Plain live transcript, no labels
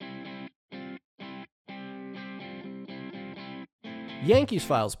Yankees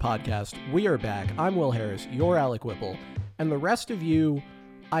Files podcast, we are back. I'm Will Harris, you're Alec Whipple, and the rest of you,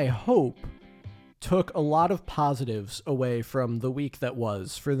 I hope, took a lot of positives away from the week that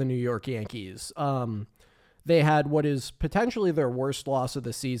was for the New York Yankees. They had what is potentially their worst loss of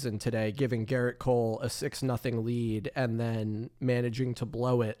the season today, giving Garrett Cole a 6-0 lead and then managing to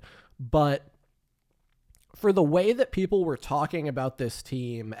blow it. But for the way that people were talking about this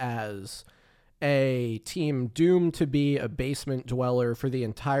team as a team doomed to be a basement dweller for the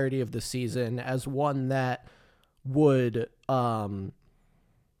entirety of the season, as one that would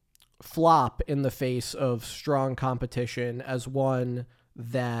flop in the face of strong competition, as one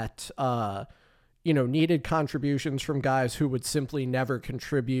that needed contributions from guys who would simply never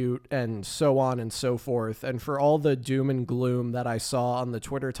contribute, and so on and so forth. And for all the doom and gloom that I saw on the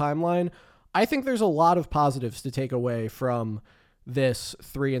Twitter timeline, I think there's a lot of positives to take away from this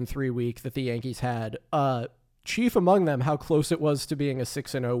 3-3 week that the Yankees had. Chief among them, how close it was to being a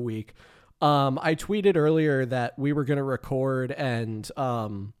 6-0 week. I tweeted earlier that we were going to record and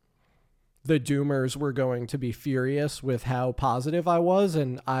the Doomers were going to be furious with how positive I was,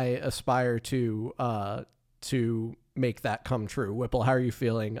 and I aspire to make that come true. Whipple, how are you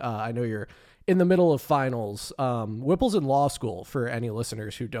feeling? I know you're in the middle of finals. Whipple's in law school, for any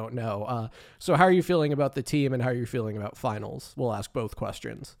listeners who don't know. So how are you feeling about the team, and how are you feeling about finals? We'll ask both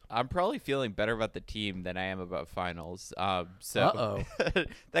questions. I'm probably feeling better about the team than I am about finals. Uh-oh.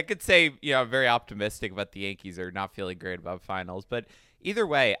 That could say, I'm very optimistic about the Yankees or not feeling great about finals. But either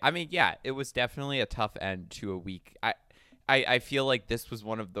way, I mean, yeah, it was definitely a tough end to a week. I feel like this was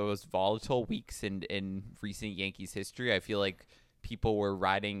one of those volatile weeks in recent Yankees history. I feel like people were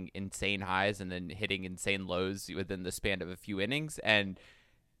riding insane highs and then hitting insane lows within the span of a few innings. And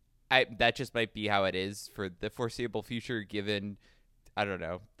that just might be how it is for the foreseeable future, given, I don't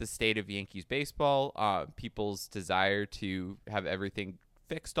know, the state of Yankees baseball, people's desire to have everything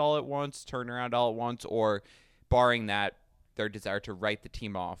fixed all at once, turn around all at once, or barring that, their desire to write the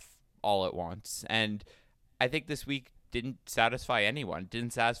team off all at once. And I think this week didn't satisfy anyone.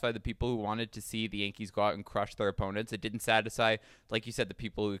 Didn't satisfy the people who wanted to see the Yankees go out and crush their opponents. It didn't satisfy, like you said, the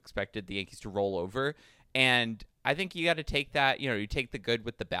people who expected the Yankees to roll over. And I think you got to take that, you take the good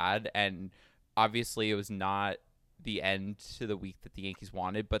with the bad. And obviously it was not the end to the week that the Yankees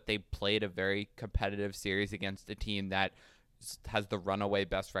wanted, but they played a very competitive series against a team that has the runaway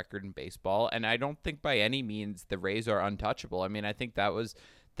best record in baseball. And I don't think by any means the Rays are untouchable. I mean, I think that was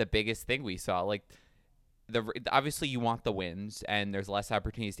the biggest thing we saw. Like, obviously you want the wins, and there's less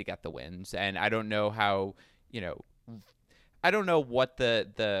opportunities to get the wins. And I don't know how, I don't know what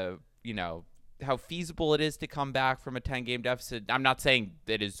the how feasible it is to come back from a 10-game deficit. I'm not saying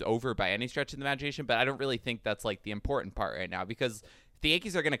it is over by any stretch of the imagination, but I don't really think that's like the important part right now, because if the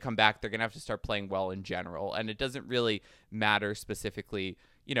Yankees are going to come back, they're going to have to start playing well in general. And it doesn't really matter specifically.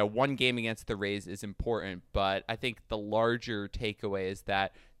 One game against the Rays is important, but I think the larger takeaway is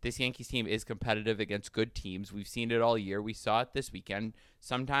that this Yankees team is competitive against good teams. We've seen it all year. We saw it this weekend.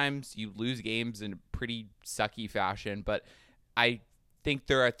 Sometimes you lose games in a pretty sucky fashion, but I think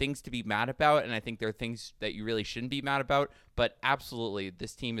there are things to be mad about, and I think there are things that you really shouldn't be mad about. But absolutely,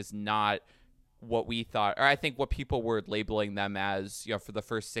 this team is not what we thought, or I think what people were labeling them as, for the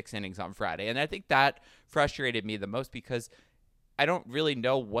first 6 innings on Friday. And I think that frustrated me the most, because I don't really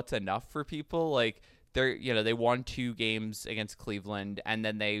know what's enough for people. Like, they won 2 games against Cleveland, and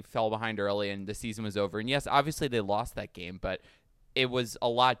then they fell behind early and the season was over. And yes, obviously they lost that game, but it was a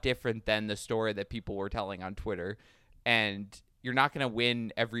lot different than the story that people were telling on Twitter. And you're not going to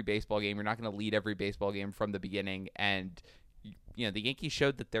win every baseball game. You're not going to lead every baseball game from the beginning. And, the Yankees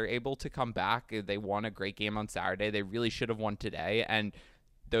showed that they're able to come back. They won a great game on Saturday. They really should have won today. And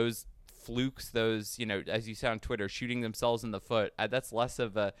those flukes, those, as you said on Twitter, shooting themselves in the foot, that's less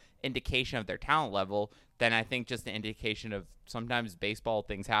of a indication of their talent level than I think just an indication of sometimes baseball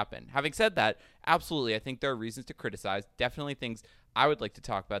things happen. Having said that, absolutely, I think there are reasons to criticize. Definitely things I would like to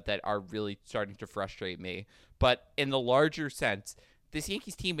talk about that are really starting to frustrate me. But in the larger sense, this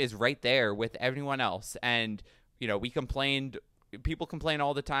Yankees team is right there with everyone else. And, people complain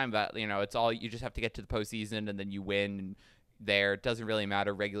all the time about, it's all, you just have to get to the postseason and then you win, and there. It doesn't really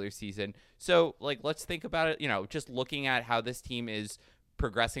matter regular season. So, let's think about it, just looking at how this team is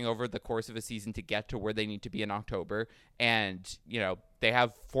progressing over the course of a season to get to where they need to be in October. And, they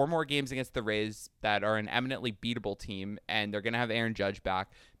have 4 more games against the Rays that are an eminently beatable team, and they're going to have Aaron Judge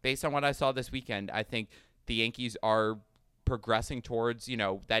back. Based on what I saw this weekend, I think the Yankees are progressing towards,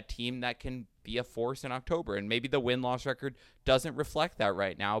 that team that can be a force in October. And maybe the win-loss record doesn't reflect that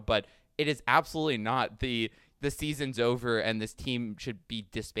right now, but it is absolutely not the season's over and this team should be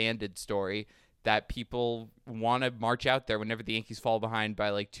disbanded story. that people want to march out there whenever the Yankees fall behind by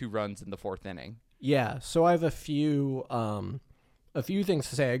like 2 runs in the 4th inning. Yeah, so I have a few things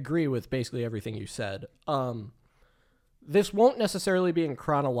to say. I agree with basically everything you said. This won't necessarily be in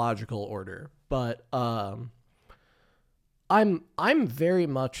chronological order, but I'm very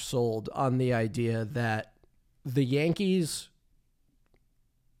much sold on the idea that the Yankees,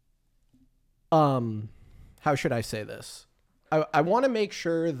 how should I say this? I want to make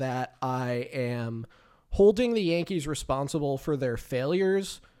sure that I am holding the Yankees responsible for their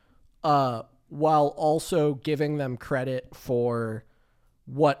failures, while also giving them credit for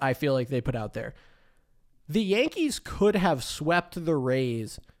what I feel like they put out there. The Yankees could have swept the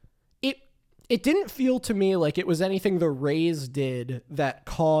Rays. It didn't feel to me like it was anything the Rays did that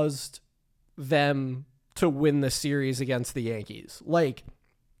caused them to win the series against the Yankees. Like,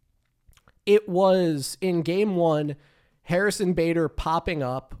 it was in game 1, Harrison Bader popping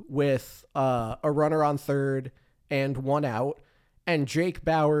up with a runner on third and 1 out, and Jake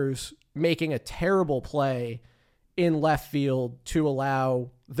Bauers making a terrible play in left field to allow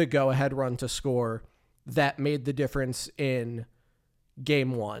the go-ahead run to score that made the difference in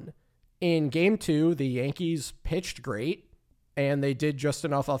game 1. In game 2, the Yankees pitched great, and they did just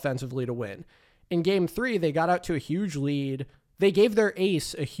enough offensively to win. In game 3, they got out to a huge lead. They gave their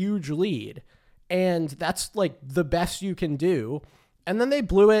ace a huge lead, and that's like the best you can do. And then they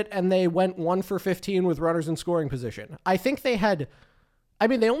blew it, and they went 1 for 15 with runners in scoring position. I think they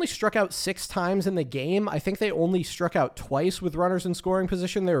only struck out 6 times in the game. I think they only struck out twice with runners in scoring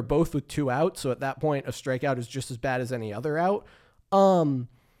position. They were both with 2 outs, so at that point, a strikeout is just as bad as any other out.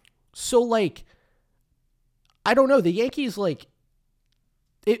 So, like, I don't know. The Yankees, like,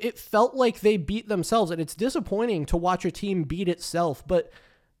 it felt like they beat themselves, and it's disappointing to watch a team beat itself, but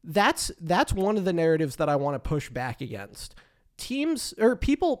that's one of the narratives that I want to push back against. Teams or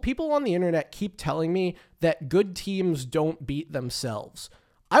people on the internet keep telling me that good teams don't beat themselves.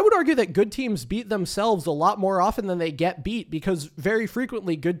 I would argue that good teams beat themselves a lot more often than they get beat, because very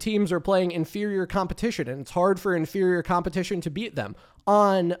frequently good teams are playing inferior competition, and it's hard for inferior competition to beat them.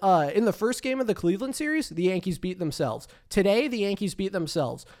 In the first game of the Cleveland series, the Yankees beat themselves. Today, the Yankees beat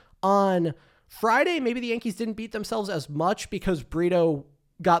themselves. On Friday, maybe the Yankees didn't beat themselves as much because Brito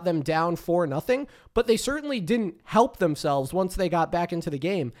got them down 4-0, but they certainly didn't help themselves once they got back into the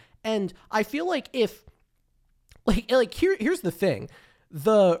game. And I feel like here's the thing.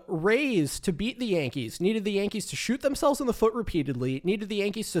 The Rays, to beat the Yankees, needed the Yankees to shoot themselves in the foot repeatedly, needed the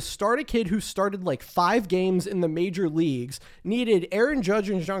Yankees to start a kid who started like 5 games in the major leagues, needed Aaron Judge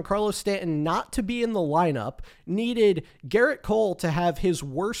and Giancarlo Stanton not to be in the lineup, needed Garrett Cole to have his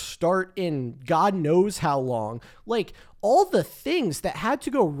worst start in God knows how long. Like, all the things that had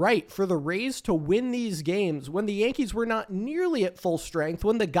to go right for the Rays to win these games when the Yankees were not nearly at full strength,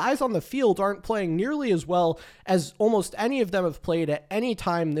 when the guys on the field aren't playing nearly as well as almost any of them have played at any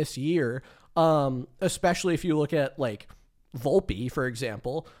time this year, especially if you look at, like, Volpe, for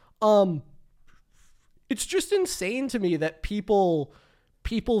example. It's just insane to me that people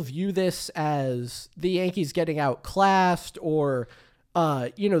view this as the Yankees getting outclassed, or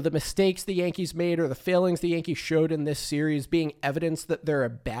the mistakes the Yankees made or the failings the Yankees showed in this series being evidence that they're a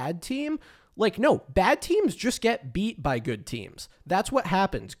bad team. Like, no, bad teams just get beat by good teams. That's what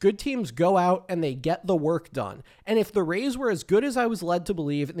happens. Good teams go out and they get the work done. And if the Rays were as good as I was led to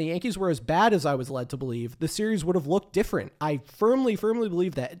believe and the Yankees were as bad as I was led to believe, the series would have looked different. I firmly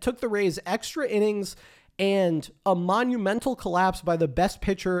believe that. It took the Rays extra innings and a monumental collapse by the best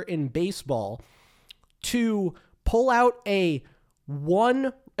pitcher in baseball to pull out a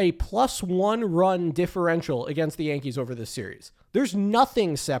 +1 run differential against the Yankees over this series. There's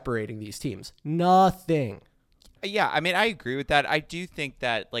nothing separating these teams. Nothing. Yeah, I mean, I agree with that. I do think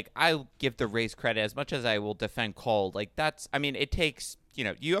that, like, I'll give the Rays credit as much as I will defend Cole. Like, it takes,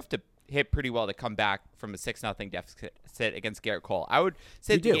 you have to hit pretty well to come back from a 6-0 deficit against Garrett Cole. I would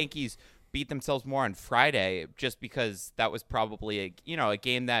say the Yankees beat themselves more on Friday just because that was probably a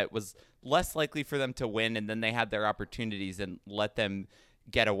game that was less likely for them to win, and then they had their opportunities and let them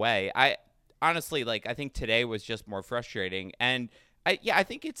get away. I honestly, I think today was just more frustrating, and I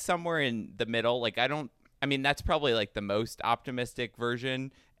think it's somewhere in the middle. That's probably like the most optimistic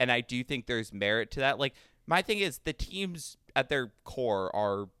version, and I do think there's merit to that. Like, my thing is the teams at their core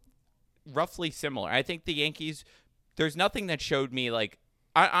are roughly similar. I think the Yankees, there's nothing that showed me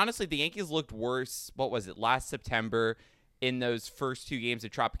honestly, the Yankees looked worse. What was it, last September in those first 2 games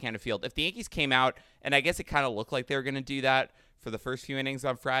at Tropicana Field? If the Yankees came out, and I guess it kind of looked like they were going to do that for the first few innings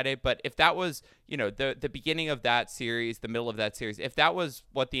on Friday, but if that was, the beginning of that series, the middle of that series, if that was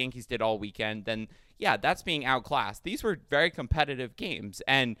what the Yankees did all weekend, then yeah, that's being outclassed. These were very competitive games,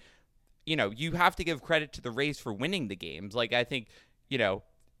 and you have to give credit to the Rays for winning the games. Like, I think,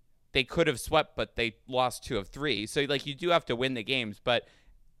 they could have swept, but they lost 2 of 3. So, like, you do have to win the games. But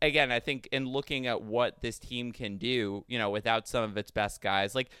again, I think in looking at what this team can do, without some of its best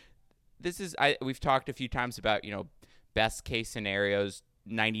guys, like, we've talked a few times about, best case scenarios,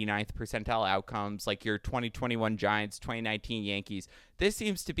 99th percentile outcomes, like your 2021 Giants, 2019 Yankees. This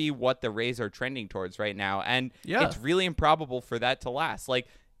seems to be what the Rays are trending towards right now. And it's really improbable for that to last. Like,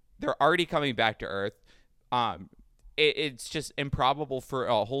 they're already coming back to earth. It's just improbable for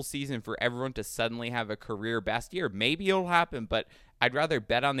a whole season for everyone to suddenly have a career best year. Maybe it'll happen, but I'd rather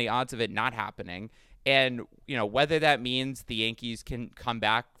bet on the odds of it not happening. And, whether that means the Yankees can come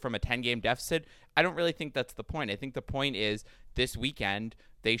back from a 10-game deficit, I don't really think that's the point. I think the point is this weekend,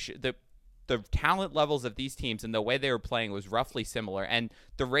 the talent levels of these teams and the way they were playing was roughly similar. And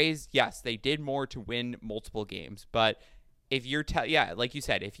the Rays, yes, they did more to win multiple games. But if you're, like you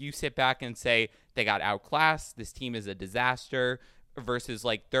said, if you sit back and say they got outclassed, this team is a disaster, versus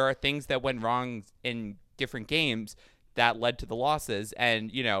like there are things that went wrong in different games that led to the losses. And,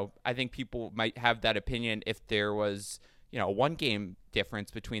 I think people might have that opinion if there was, a 1-game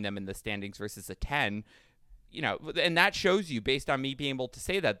difference between them in the standings versus a 10, and that shows you, based on me being able to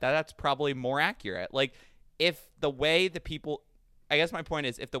say that's probably more accurate. Like, if the way I guess my point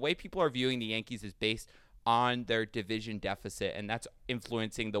is, if the way people are viewing the Yankees is based on their division deficit, and that's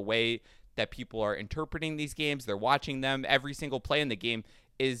influencing the way that people are interpreting these games, they're watching them, every single play in the game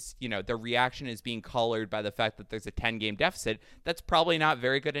is, the reaction is being colored by the fact that there's a 10-game deficit, that's probably not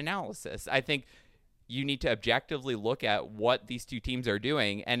very good analysis. I think you need to objectively look at what these two teams are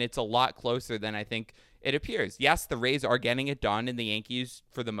doing, and it's a lot closer than I think it appears. Yes, the Rays are getting it done, and the Yankees,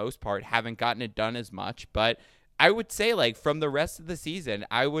 for the most part, haven't gotten it done as much, but I would say, like, from the rest of the season,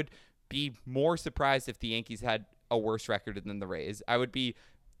 I would be more surprised if the Yankees had a worse record than the Rays. I would be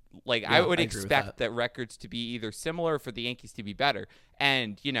like, I would expect that records to be either similar, for the Yankees to be better.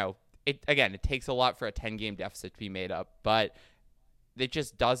 And, it takes a lot for a 10-game deficit to be made up, but it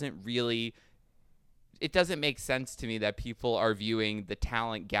just doesn't make sense to me that people are viewing the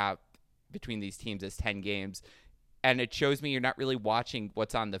talent gap between these teams as 10 games. And it shows me you're not really watching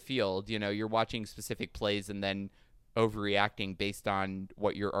what's on the field. You're watching specific plays and then overreacting based on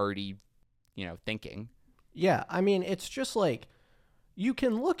what you're already, thinking. Yeah. I mean, it's just like, you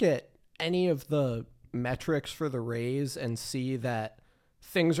can look at any of the metrics for the Rays and see that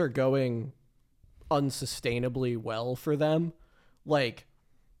things are going unsustainably well for them. Like,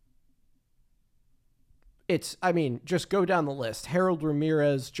 just go down the list. Harold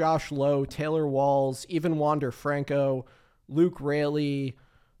Ramirez, Josh Lowe, Taylor Walls, even Wander Franco, Luke Raley,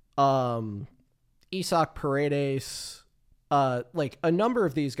 Isaac Paredes, like a number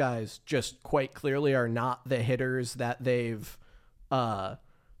of these guys just quite clearly are not the hitters that they've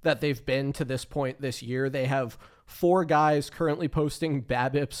been to this point this year. They have 4 guys currently posting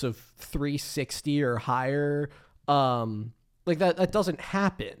BABIPs of 360 or higher. Like that doesn't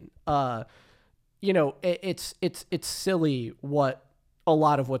happen. It's silly what a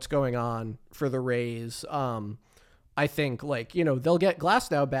lot of what's going on for the Rays. I think, like, they'll get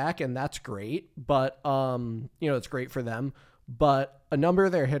Glasnow back, and that's great, but it's great for them. But a number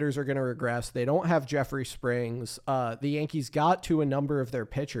of their hitters are going to regress. They don't have Jeffrey Springs. The Yankees got to a number of their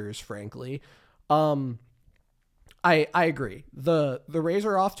pitchers, frankly. I agree. The Rays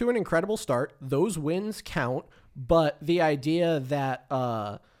are off to an incredible start. Those wins count, but the idea that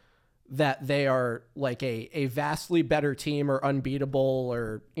that they are like a vastly better team or unbeatable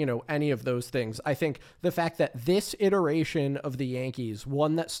or, any of those things. I think the fact that this iteration of the Yankees,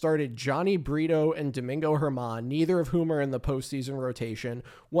 one that started Johnny Brito and Domingo Germán, neither of whom are in the postseason rotation,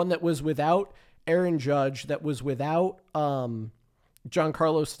 one that was without Aaron Judge, that was without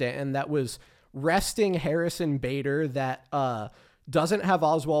Giancarlo Stanton, that was resting Harrison Bader, that doesn't have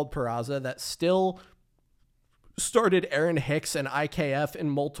Oswald Peraza, that still started Aaron Hicks and IKF in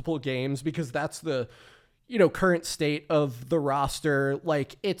multiple games because that's the, current state of the roster.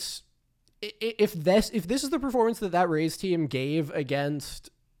 Like, if this is the performance that Rays team gave against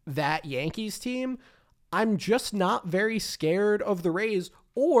that Yankees team, I'm just not very scared of the Rays.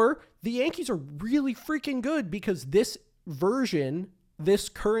 Or the Yankees are really freaking good because this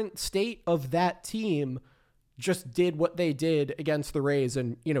current state of that team just did what they did against the Rays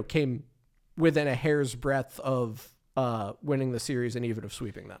and, came within a hair's breadth of winning the series and even of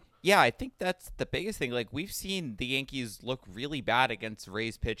sweeping them. Yeah, I think that's the biggest thing. Like, we've seen the Yankees look really bad against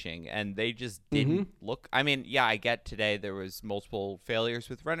Rays pitching, and they just didn't look. I mean, yeah, I get today there was multiple failures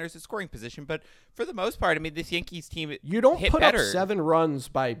with runners in scoring position, but for the most part, I mean, this Yankees team, you don't hit put better. up 7 runs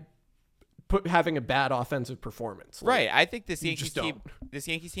by having a bad offensive performance. Right. I think this you Yankees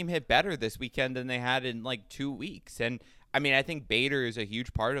just team, hit better this weekend than they had in like 2 weeks. And I mean, I think Bader is a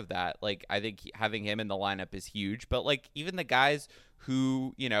huge part of that. Like, I think having him in the lineup is huge. But like, even the guys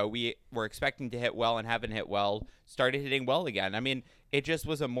who, you know, we were expecting to hit well and haven't hit well started hitting well again. I mean, it just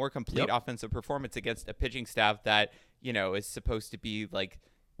was a more complete offensive performance against a pitching staff that, you know, is supposed to be like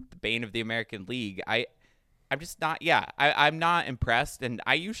the bane of the American League. I'm just not. Yeah, I'm not impressed. And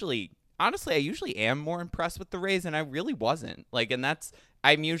honestly, I usually am more impressed with the Rays, and I really wasn't. Like, and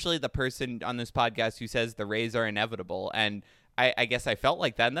I'm usually the person on this podcast who says the Rays are inevitable, and I guess I felt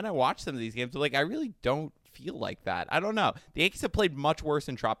like that. And then I watched some of these games, like, I really don't feel like that. I don't know. The Yankees have played much worse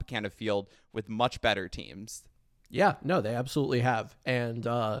in Tropicana Field with much better teams. Yeah, no, they absolutely have. And,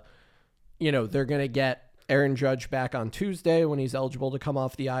 you know, they're going to get Aaron Judge back on Tuesday when he's eligible to come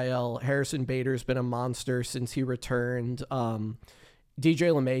off the IL. Harrison Bader's been a monster since he returned. DJ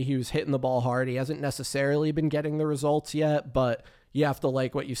LeMahieu's hitting the ball hard. He hasn't necessarily been getting the results yet, but you have to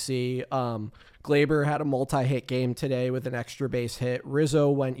like what you see. Glaber had a multi-hit game today with an extra base hit. Rizzo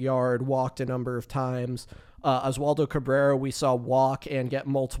went yard, walked a number of times. Oswaldo Cabrera, we saw walk and get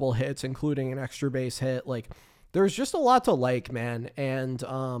multiple hits, including an extra base hit. Like, there's just a lot to like, man. And,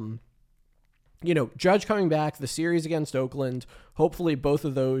 you know, Judge coming back, the series against Oakland, hopefully both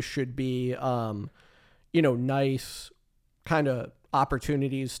of those should be, you know, nice kind of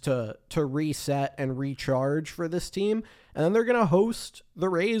opportunities to reset and recharge for this team. And then they're going to host the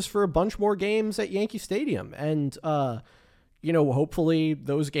Rays for a bunch more games at Yankee Stadium. And, you know, hopefully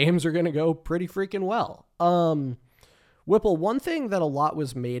those games are going to go pretty freaking well. Whipple, one thing that a lot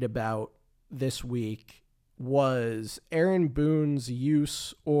was made about this week was Aaron Boone's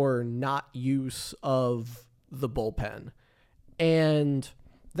use or not use of the bullpen. And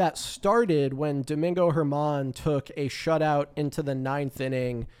that started when Domingo Germán took a shutout into the 9th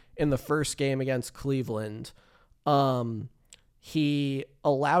inning in the first game against Cleveland. He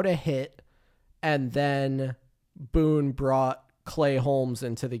allowed a hit, and then Boone brought Clay Holmes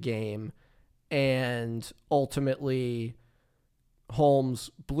into the game, and ultimately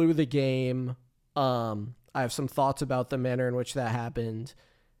Holmes blew the game. I have some thoughts about the manner in which that happened.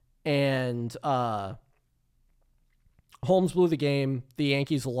 And Holmes blew the game. The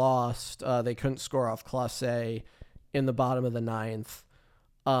Yankees lost. They couldn't score off Clase in the bottom of the 9th.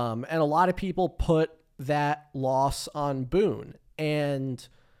 And a lot of people put that loss on Boone. And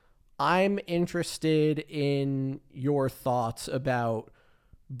I'm interested in your thoughts about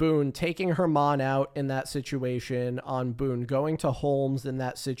Boone taking Germán out in that situation, on Boone going to Holmes in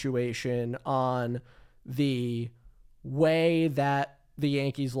that situation, on the way that the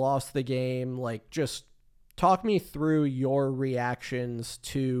Yankees lost the game. Like, just talk me through your reactions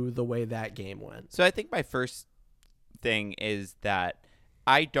to the way that game went. So I think my first thing is that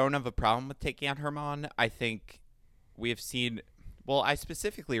I don't have a problem with taking out Germán. I think we have seen, well, I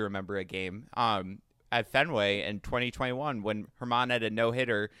specifically remember a game at Fenway in 2021 when Germán had a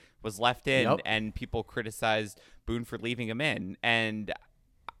no-hitter, was left in, and people criticized Boone for leaving him in. And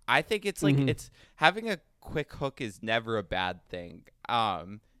I think it's like, it's having a quick hook is never a bad thing.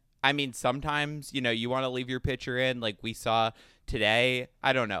 I mean, sometimes, you know, you want to leave your pitcher in, like we saw today.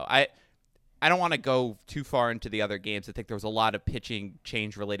 I don't know. I don't want to go too far into the other games. I think there was a lot of pitching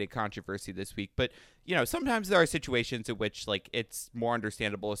change related controversy this week, but you know, sometimes there are situations in which like it's more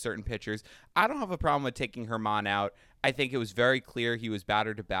understandable with certain pitchers. I don't have a problem with taking Germán out. I think it was very clear he was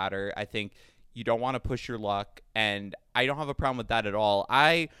batter to batter. I think you don't want to push your luck, and I don't have a problem with that at all.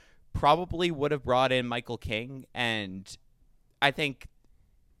 I probably would have brought in Michael King, and I think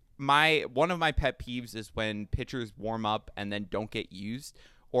one of my pet peeves is when pitchers warm up and then don't get used,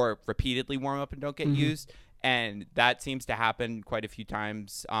 or repeatedly warm up and don't get used. And that seems to happen quite a few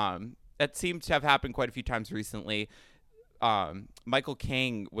times. That seems to have happened quite a few times recently. Michael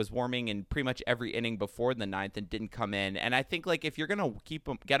King was warming in pretty much every inning before the 9th and didn't come in. And I think, like, if you're going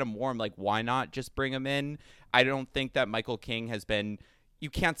to get him warm, like, why not just bring him in? I don't think that Michael King has been, you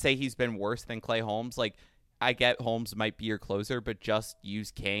can't say he's been worse than Clay Holmes. Like, I get Holmes might be your closer, but just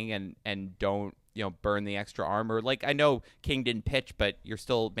use King and don't, you know, burn the extra arm. Or, like, I know King didn't pitch, but you're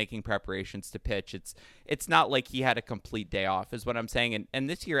still making preparations to pitch. It's not like he had a complete day off is what I'm saying. And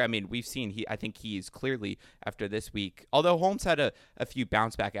this year, I mean, we've seen I think he's clearly, after this week, although Holmes had a few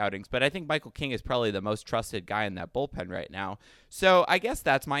bounce back outings, but I think Michael King is probably the most trusted guy in that bullpen right now. So I guess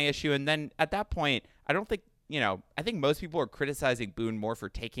that's my issue. And then at that point, I don't think, you know, I think most people are criticizing Boone more for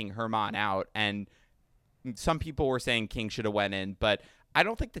taking Germán out, and some people were saying King should have went in, but I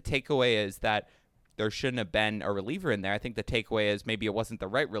don't think the takeaway is that there shouldn't have been a reliever in there. I think the takeaway is maybe it wasn't the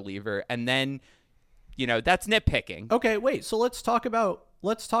right reliever, and then, you know, that's nitpicking. Okay, wait. So let's talk about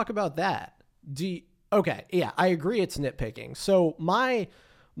that. Okay, yeah, I agree it's nitpicking. So my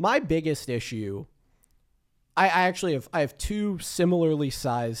biggest issue, I actually have two similarly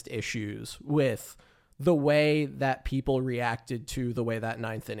sized issues with the way that people reacted to the way that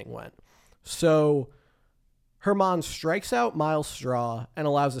ninth inning went. So Germán strikes out Miles Straw and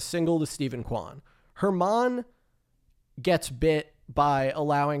allows a single to Stephen Kwan. Germán gets bit by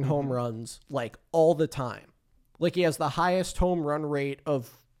allowing home runs like all the time. Like he has the highest home run rate of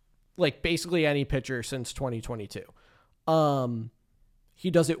like basically any pitcher since 2022. He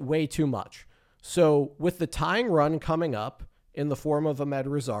does it way too much. So with the tying run coming up in the form of Amed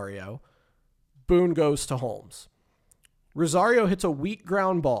Rosario, Boone goes to Holmes. Rosario hits a weak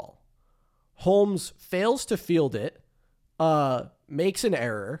ground ball. Holmes fails to field it, makes an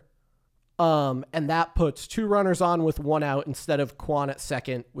error, and that puts two runners on with one out instead of Kwan at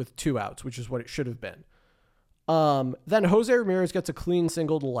second with two outs, which is what it should have been. Then Jose Ramirez gets a clean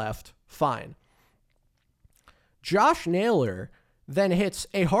single to left. Fine. Josh Naylor then hits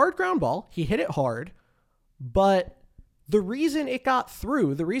a hard ground ball. He hit it hard, but the reason it got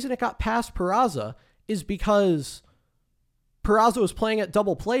through, the reason it got past Peraza is because Peraza was playing at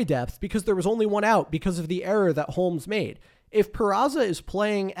double play depth because there was only one out because of the error that Holmes made. If Peraza is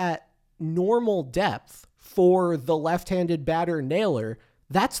playing at normal depth for the left-handed batter Naylor,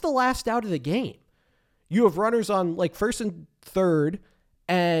 that's the last out of the game. You have runners on like first and third,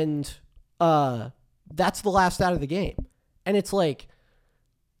 and that's the last out of the game. And it's like,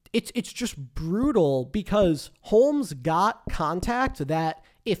 it's just brutal because Holmes got contact that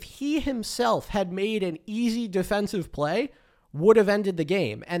if he himself had made an easy defensive play, would have ended the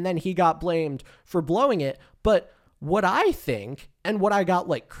game. And then he got blamed for blowing it. But what I think, and what I got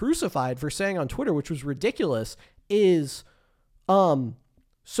like crucified for saying on Twitter, which was ridiculous, is so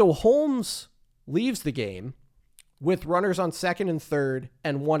Holmes leaves the game with runners on second and third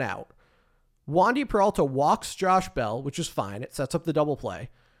and one out. Wandy Peralta walks Josh Bell, which is fine. It sets up the double play.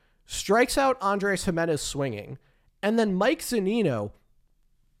 Strikes out Andres Jimenez swinging. And then Mike Zunino,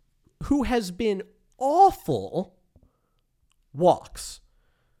 who has been awful, walks.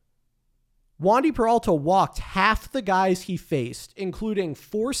 Wandy Peralta walked half the guys he faced, including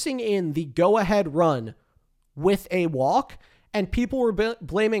forcing in the go-ahead run with a walk. And people were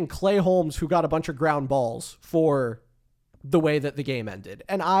blaming Clay Holmes, who got a bunch of ground balls, for the way that the game ended.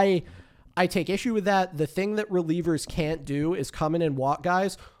 And I take issue with that. The thing that relievers can't do is come in and walk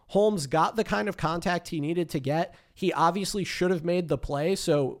guys. Holmes got the kind of contact he needed to get. He obviously should have made the play,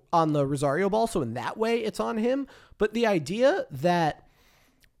 so on the Rosario ball, so in that way it's on him. But the idea that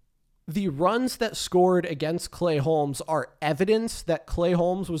the runs that scored against Clay Holmes are evidence that Clay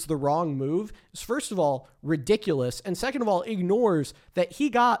Holmes was the wrong move is, first of all, ridiculous, and second of all, ignores that he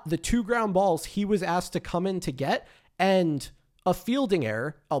got the two ground balls he was asked to come in to get, and a fielding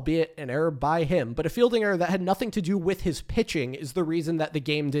error, albeit an error by him, but a fielding error that had nothing to do with his pitching is the reason that the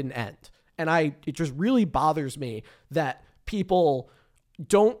game didn't end. And it just really bothers me that people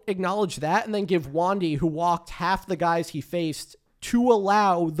don't acknowledge that and then give Wandy, who walked half the guys he faced, to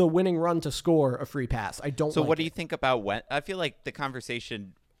allow the winning run to score a free pass. I don't. So like what do you think about when? I feel like the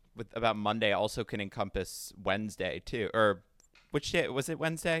conversation about Monday also can encompass Wednesday too, or which day was it?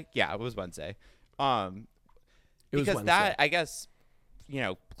 Wednesday? Yeah, it was Wednesday. Because that, I guess,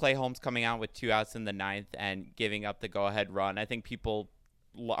 Clay Holmes coming out with two outs in the ninth and giving up the go-ahead run. I think people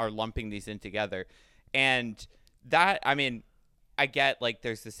are lumping these in together, and that, I mean, I get like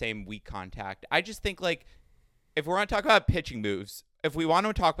there's the same weak contact. I just think like, if we're going to talk about pitching moves, if we want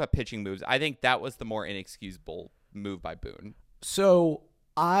to talk about pitching moves, I think that was the more inexcusable move by Boone. So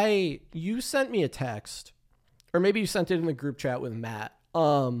you sent me a text, or maybe you sent it in the group chat with Matt,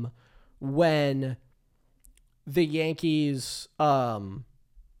 when the Yankees, when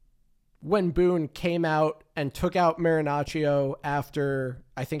Boone came out and took out Marinaccio after,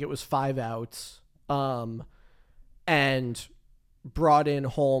 I think it was 5 outs, and brought in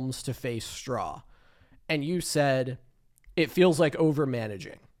Holmes to face Straw. And you said, it feels like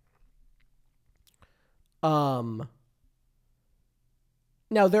over-managing. Now,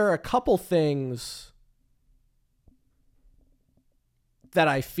 there are a couple things that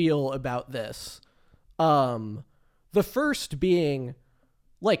I feel about this. The first being,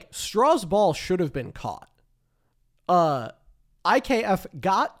 like, Straw's ball should have been caught. IKF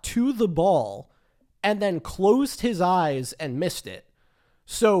got to the ball and then closed his eyes and missed it.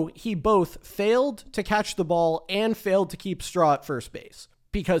 So he both failed to catch the ball and failed to keep Straw at first base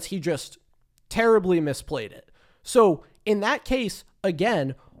because he just terribly misplayed it. So in that case,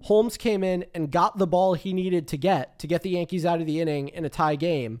 again, Holmes came in and got the ball he needed to get the Yankees out of the inning in a tie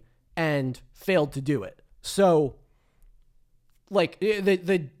game and failed to do it. So like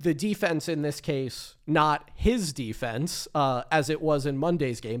the defense in this case, not his defense, as it was in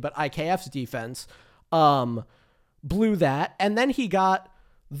Monday's game, but IKF's defense, blew that. And then he got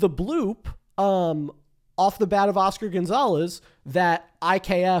the bloop, off the bat of Oscar Gonzalez that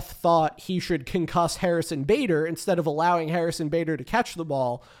IKF thought he should concuss Harrison Bader instead of allowing Harrison Bader to catch the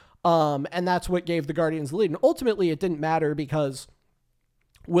ball. And that's what gave the Guardians the lead. And ultimately it didn't matter because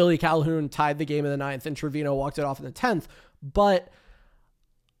Willie Calhoun tied the game in the 9th and Trevino walked it off in the 10th. But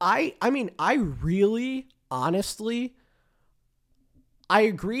I really, honestly, I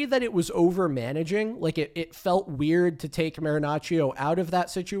agree that it was over managing. Like it felt weird to take Marinaccio out of that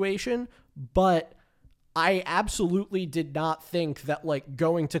situation, but I absolutely did not think that like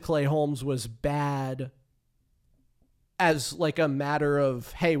going to Clay Holmes was bad as like a matter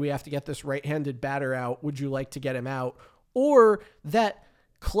of, hey, we have to get this right-handed batter out. Would you like to get him out? Or that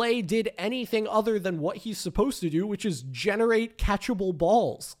Clay did anything other than what he's supposed to do, which is generate catchable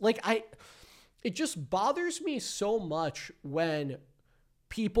balls. Like it just bothers me so much when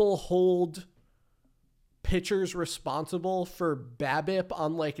people hold pitchers responsible for BABIP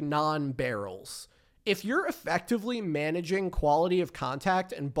on like non-barrels. If you're effectively managing quality of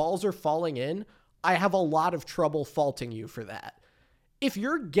contact and balls are falling in, I have a lot of trouble faulting you for that. If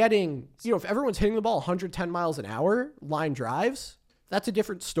you're getting, if everyone's hitting the ball 110 miles an hour, line drives, that's a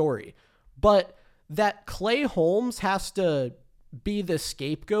different story. But that Clay Holmes has to be the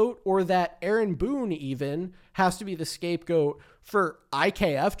scapegoat, or that Aaron Boone even has to be the scapegoat for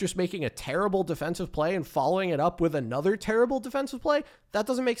IKF just making a terrible defensive play and following it up with another terrible defensive play, that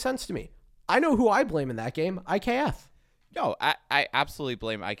doesn't make sense to me. I know who I blame in that game, IKF. No, I absolutely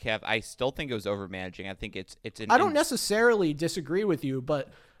blame IKF. I still think it was over managing. I think it's I don't necessarily disagree with you, but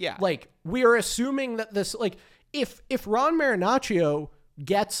yeah, like we are assuming that this, like if Ron Marinaccio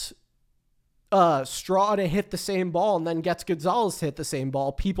gets Straw to hit the same ball and then gets Gonzalez to hit the same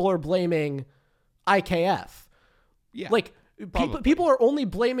ball, people are blaming IKF. Yeah, like people are only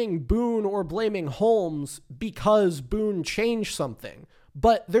blaming Boone or blaming Holmes because Boone changed something.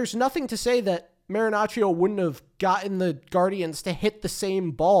 But there's nothing to say that Marinaccio wouldn't have gotten the Guardians to hit the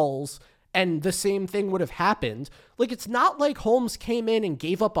same balls and the same thing would have happened. Like, it's not like Holmes came in and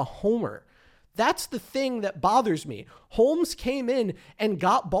gave up a homer. That's the thing that bothers me. Holmes came in and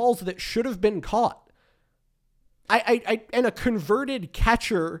got balls that should have been caught. And a converted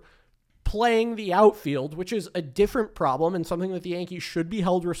catcher playing the outfield, which is a different problem and something that the Yankees should be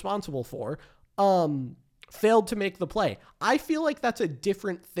held responsible for, failed to make the play. I feel like that's a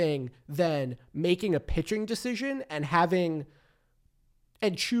different thing than making a pitching decision and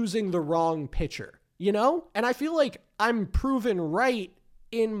choosing the wrong pitcher, And I feel like I'm proven right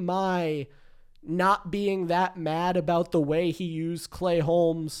in my not being that mad about the way he used Clay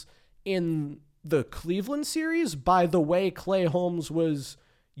Holmes in the Cleveland series by the way Clay Holmes was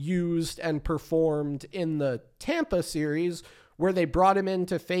used and performed in the Tampa series, where they brought him in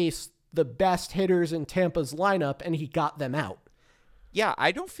to face the best hitters in Tampa's lineup and he got them out. Yeah,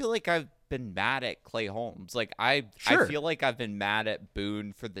 I don't feel like I've been mad at Clay Holmes. Like I feel like I've been mad at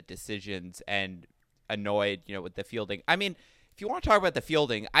Boone for the decisions and annoyed, with the fielding. I mean, if you want to talk about the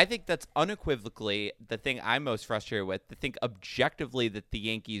fielding, I think that's unequivocally the thing I'm most frustrated with. The thing objectively that the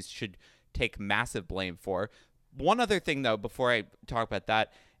Yankees should take massive blame for. One other thing though, before I talk about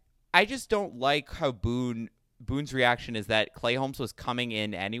that, I just don't like how Boone's reaction is that Clay Holmes was coming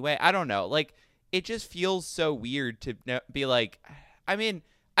in anyway. I don't know. Like, it just feels so weird to be like, I mean,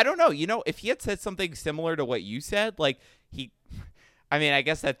 I don't know. If he had said something similar to what you said, like I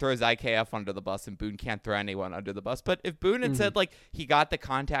guess that throws IKF under the bus and Boone can't throw anyone under the bus. But if Boone had said, like, he got the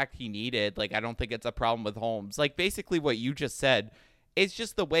contact he needed, like, I don't think it's a problem with Holmes. Like, basically what you just said, it's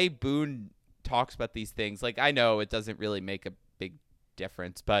just the way Boone talks about these things. Like, I know it doesn't really make a big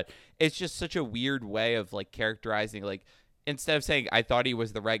difference, but it's just such a weird way of like characterizing, like, instead of saying I thought he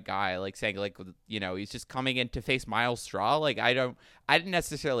was the right guy, like saying like, he's just coming in to face Miles Straw. Like, I didn't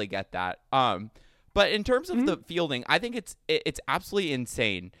necessarily get that. But in terms of the fielding, I think it's absolutely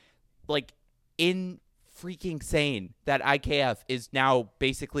insane, like in freaking sane, that IKF is now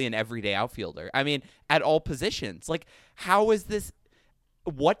basically an everyday outfielder. I mean, at all positions. Like, how is this?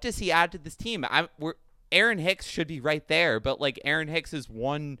 What does he add to this team? Aaron Hicks should be right there, but like Aaron Hicks's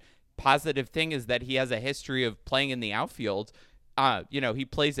one positive thing is that he has a history of playing in the outfield. He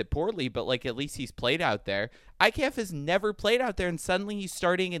plays it poorly, but like at least he's played out there. IKF has never played out there, and suddenly he's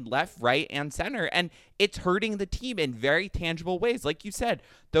starting in left, right, and center, and it's hurting the team in very tangible ways. Like you said,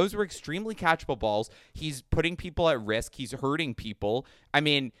 those were extremely catchable balls. He's putting people at risk. He's hurting people. I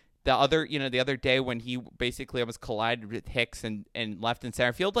mean, the other day when he basically almost collided with Hicks and left and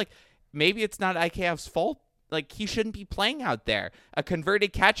center field, like, maybe it's not IKF's fault like he shouldn't be playing out there. A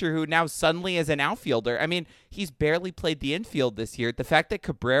converted catcher who now suddenly is an outfielder. I mean, he's barely played the infield this year. The fact that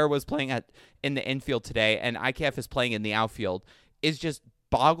Cabrera was playing in the infield today and IKF is playing in the outfield is just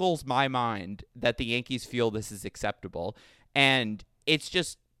boggles my mind that the Yankees feel this is acceptable. And it's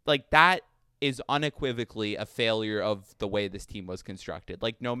just like that is unequivocally a failure of the way this team was constructed.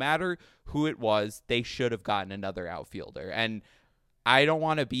 Like, no matter who it was, they should have gotten another outfielder. And I don't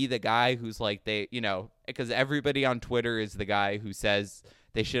want to be the guy who's like, because everybody on Twitter is the guy who says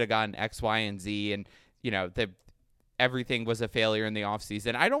they should have gotten X, Y, and Z, and, everything was a failure in the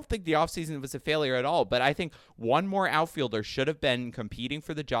offseason. I don't think the offseason was a failure at all, but I think one more outfielder should have been competing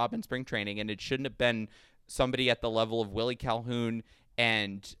for the job in spring training, and it shouldn't have been somebody at the level of Willie Calhoun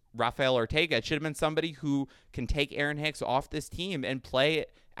and Rafael Ortega. It should have been somebody who can take Aaron Hicks off this team and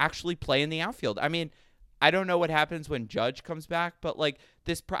actually play in the outfield. I mean, I don't know what happens when Judge comes back, but like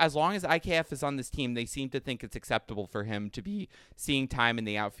this, as long as IKF is on this team, they seem to think it's acceptable for him to be seeing time in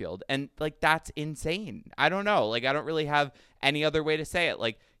the outfield. And like, that's insane. I don't know. Like, I don't really have any other way to say it.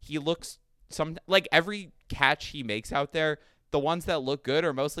 Like, he looks like every catch he makes out there, the ones that look good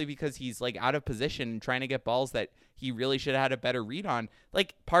are mostly because he's like out of position and trying to get balls that he really should have had a better read on.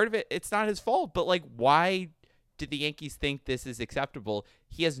 Like, part of it, it's not his fault, but like, why did the Yankees think this is acceptable?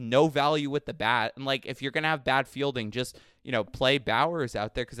 He has no value with the bat. And like, if you're going to have bad fielding, just, play Bowers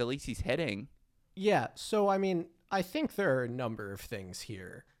out there because at least he's hitting. Yeah. So, I mean, I think there are a number of things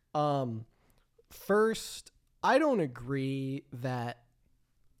here. First, I don't agree that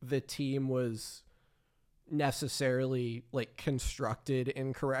the team was necessarily like constructed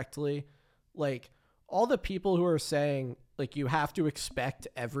incorrectly. Like, all the people who are saying like you have to expect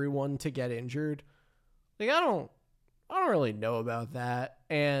everyone to get injured, like I don't really know about that.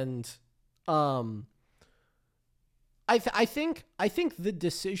 And I think the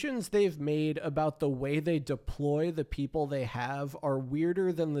decisions they've made about the way they deploy the people they have are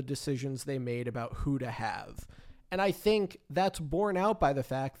weirder than the decisions they made about who to have. And I think that's borne out by the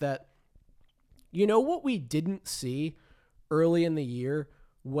fact that, what we didn't see early in the year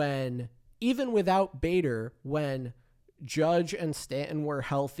when, even without Bader, when Judge and Stanton were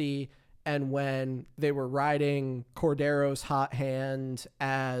healthy and when they were riding Cordero's hot hand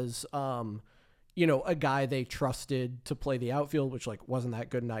as, a guy they trusted to play the outfield, which like wasn't that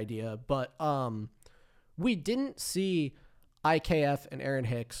good an idea. But we didn't see IKF and Aaron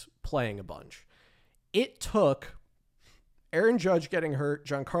Hicks playing a bunch. It took Aaron Judge getting hurt,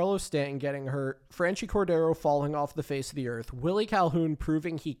 Giancarlo Stanton getting hurt, Franchy Cordero falling off the face of the earth, Willie Calhoun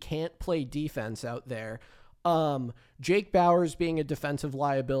proving he can't play defense out there, Jake Bowers being a defensive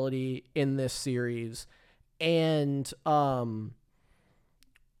liability in this series, and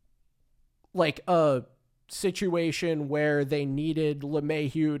like a situation where they needed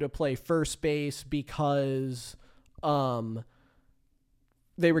LeMahieu to play first base because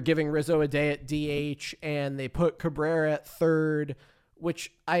they were giving Rizzo a day at DH and they put Cabrera at third,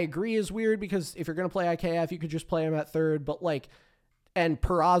 which I agree is weird because if you're going to play IKF, you could just play him at third, but like, and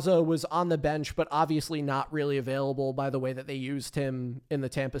Peraza was on the bench, but obviously not really available by the way that they used him in the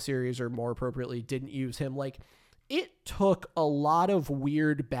Tampa series, or more appropriately, didn't use him. Like, it took a lot of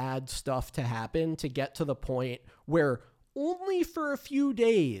weird, bad stuff to happen to get to the point where only for a few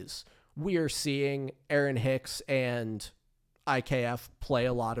days we are seeing Aaron Hicks and IKF play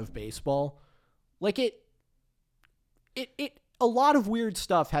a lot of baseball. Like a lot of weird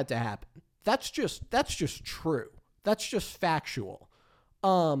stuff had to happen. That's just true. That's just factual.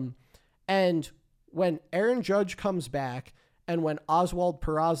 And when Aaron Judge comes back and when Oswald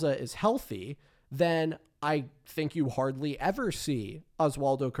Peraza is healthy, then I think you hardly ever see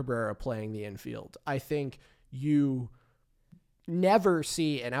Oswaldo Cabrera playing the infield. I think you never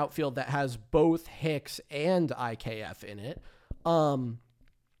see an outfield that has both Hicks and IKF in it. I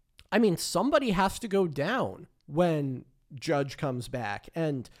mean, somebody has to go down when Judge comes back,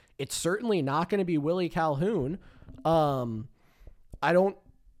 and it's certainly not going to be Willie Calhoun. I don't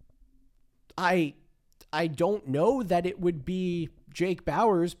know that it would be Jake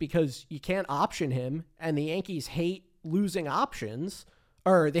Bowers because you can't option him, and the Yankees hate losing options,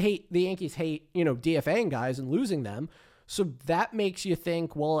 or the Yankees hate, DFAing guys and losing them. So that makes you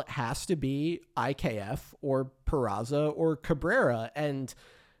think, well, it has to be IKF or Peraza or Cabrera. And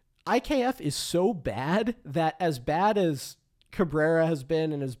IKF is so bad that, as bad as Cabrera has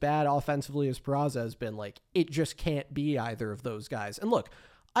been and as bad offensively as Peraza has been, like, it just can't be either of those guys. And look,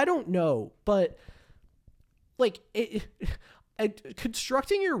 I don't know, but like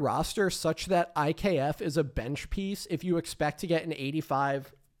constructing your roster such that IKF is a bench piece, if you expect to get an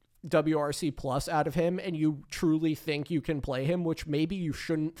 85 WRC plus out of him and you truly think you can play him, which maybe you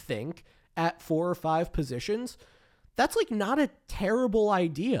shouldn't think at 4 or 5 positions, that's like not a terrible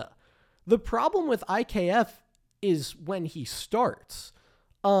idea. The problem with IKF is when he starts.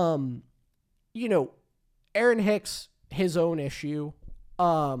 Aaron Hicks, his own issue.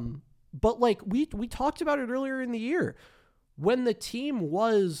 But like we talked about it earlier in the year. When the team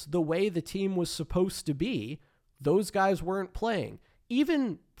was the way the team was supposed to be, those guys weren't playing.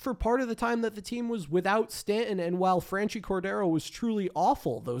 Even for part of the time that the team was without Stanton, and while Franchy Cordero was truly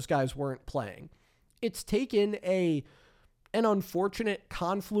awful, those guys weren't playing. It's taken an unfortunate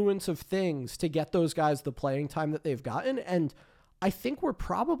confluence of things to get those guys the playing time that they've gotten, and I think we're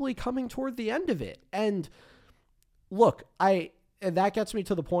probably coming toward the end of it. And look, that gets me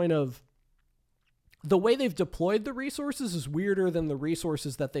to the point of the way they've deployed the resources is weirder than the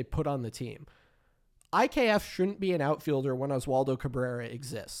resources that they put on the team. IKF shouldn't be an outfielder when Oswaldo Cabrera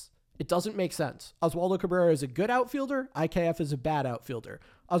exists. It doesn't make sense. Oswaldo Cabrera is a good outfielder. IKF is a bad outfielder.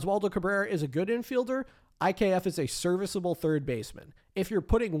 Oswaldo Cabrera is a good infielder. IKF is a serviceable third baseman. If you're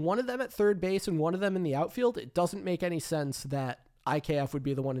putting one of them at third base and one of them in the outfield, it doesn't make any sense that IKF would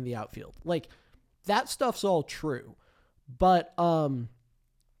be the one in the outfield. Like, that stuff's all true. But,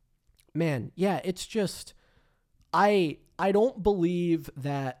 man, yeah, it's just, I don't believe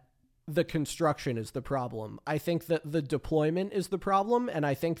that the construction is the problem. I think that the deployment is the problem, and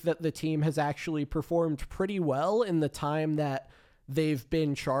I think that the team has actually performed pretty well in the time that they've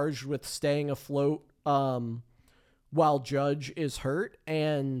been charged with staying afloat while Judge is hurt,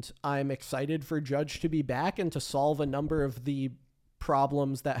 and I'm excited for Judge to be back and to solve a number of the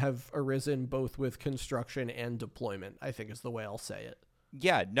problems that have arisen both with construction and deployment, I think is the way I'll say it.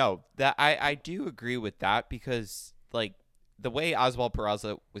 Yeah, no, that I do agree with that, because like the way Oswald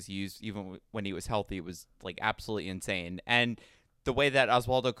Peraza was used, even when he was healthy, was like absolutely insane. And the way that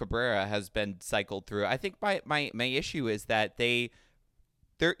Oswaldo Cabrera has been cycled through, I think my issue is that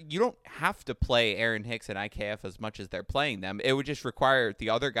you don't have to play Aaron Hicks and IKF as much as they're playing them. It would just require the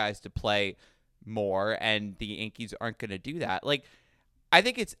other guys to play more, and the Yankees aren't going to do that. Like, I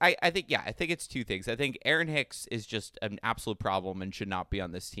think it's two things. I think Aaron Hicks is just an absolute problem and should not be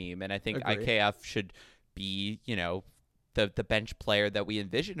on this team. And I think Agreed. IKF should be, the bench player that we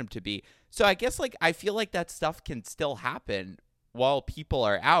envision him to be. So I guess like I feel like that stuff can still happen while people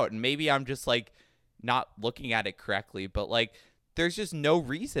are out. And maybe I'm just like not looking at it correctly, but like there's just no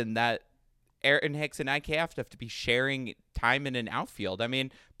reason that Aaron Hicks and IKF have to be sharing time in an outfield. I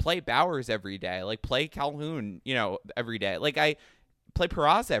mean, play Bowers every day, like play Calhoun, every day. Like I play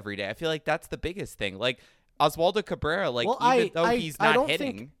Peraza every day. I feel like that's the biggest thing. Like Oswaldo Cabrera, like even though he's not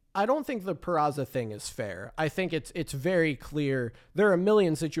hitting. I don't think the Peraza thing is fair. I think it's very clear. There are a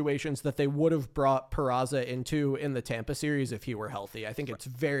million situations that they would have brought Peraza into in the Tampa series if he were healthy. I think it's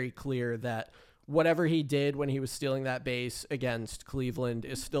very clear that whatever he did when he was stealing that base against Cleveland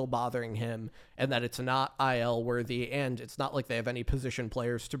is still bothering him, and that it's not IL worthy, and it's not like they have any position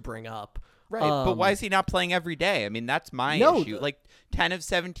players to bring up. Right, but why is he not playing every day? I mean, that's my issue. Like 10 of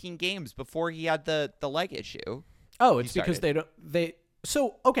 17 games before he had the leg issue. Oh, it's because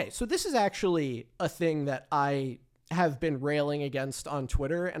So this is actually a thing that I have been railing against on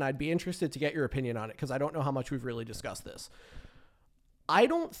Twitter, and I'd be interested to get your opinion on it because I don't know how much we've really discussed this. I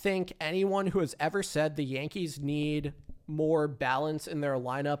don't think anyone who has ever said the Yankees need more balance in their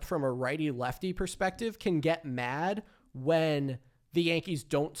lineup from a righty-lefty perspective can get mad when the Yankees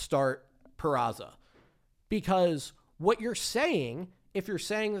don't start Peraza. Because what you're saying, if you're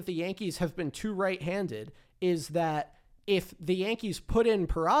saying that the Yankees have been too right-handed, is that if the Yankees put in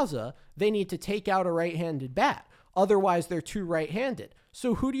Peraza, they need to take out a right-handed bat. Otherwise, they're too right-handed.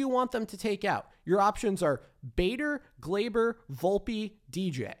 So who do you want them to take out? Your options are Bader, Glaber, Volpe,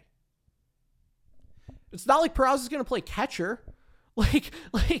 DJ. It's not like Peraza's going to play catcher.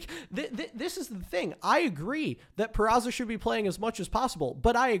 This is the thing. I agree that Peraza should be playing as much as possible,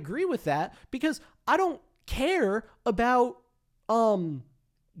 but I agree with that because I don't care about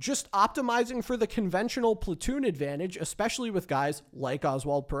just optimizing for the conventional platoon advantage, especially with guys like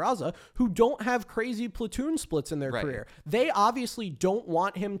Oswald Peraza, who don't have crazy platoon splits in their career. They obviously don't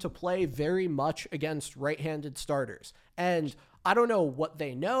want him to play very much against right-handed starters. And I don't know what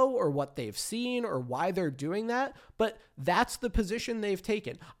they know or what they've seen or why they're doing that, but that's the position they've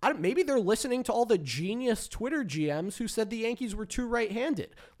taken. Maybe they're listening to all the genius Twitter GMs who said the Yankees were too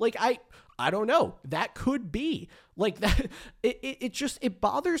right-handed. Like, I don't know. That could be like that. It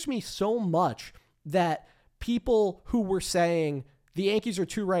bothers me so much that people who were saying the Yankees are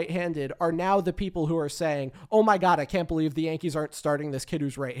too right-handed are now the people who are saying, oh my God, I can't believe the Yankees aren't starting this kid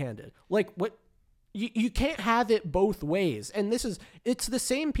who's right-handed. Like what? You can't have it both ways. And it's the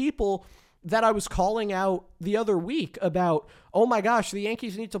same people that I was calling out the other week about, oh my gosh, the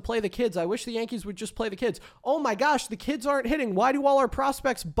Yankees need to play the kids. I wish the Yankees would just play the kids. Oh my gosh, the kids aren't hitting. Why do all our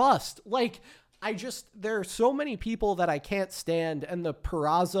prospects bust? Like, there are so many people that I can't stand, and the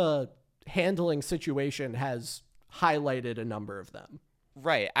Peraza handling situation has highlighted a number of them.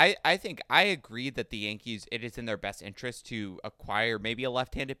 Right. I think I agree that the Yankees, it is in their best interest to acquire maybe a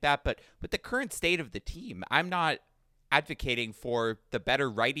left-handed bat, but with the current state of the team, I'm not advocating for the better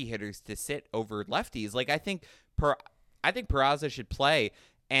righty hitters to sit over lefties. Like, I think Peraza should play,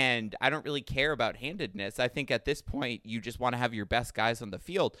 and I don't really care about handedness. I think at this point, you just want to have your best guys on the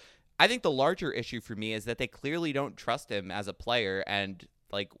field. I think the larger issue for me is that they clearly don't trust him as a player, and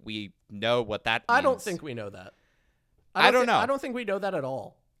like, we know what that means. I don't think we know that. I don't know. I don't think we know that at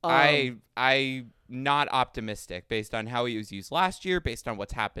all. I'm not optimistic based on how he was used last year, based on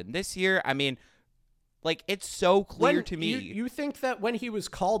what's happened this year. I mean, like, it's so clear to me. You think that when he was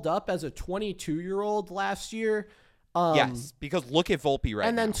called up as a 22-year-old last year, yes, because look at Volpe right now.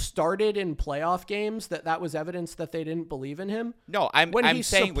 And then started in playoff games, that was evidence that they didn't believe in him? No, I'm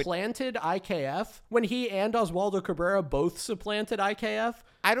saying supplanted IKF, when he and Oswaldo Cabrera both supplanted IKF.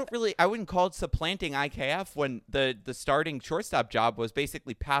 I wouldn't call it supplanting IKF when the starting shortstop job was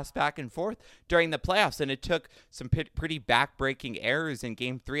basically passed back and forth during the playoffs, and it took some pretty back-breaking errors in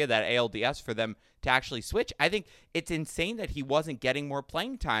Game 3 of that ALDS for them to actually switch. I think it's insane that he wasn't getting more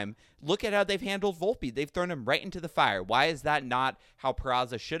playing time. Look at how they've handled Volpe. They've thrown him right into the fire. Why is that not how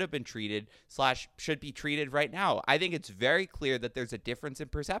Peraza should have been treated / should be treated right now? I think it's very clear that there's a difference in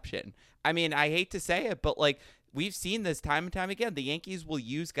perception. I mean, I hate to say it, but like, we've seen this time and time again. The Yankees will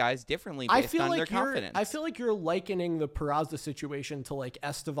use guys differently based on their confidence. I feel like you're likening the Peraza situation to like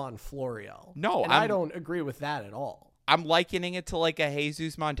Estevan Florial. No, I don't agree with that at all. I'm likening it to like a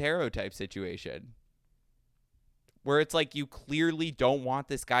Jesus Montero type situation, where it's like, you clearly don't want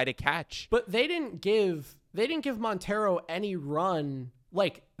this guy to catch. But they didn't give Montero any run.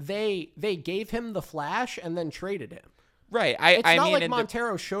 Like, they gave him the flash and then traded him. Right. It's not like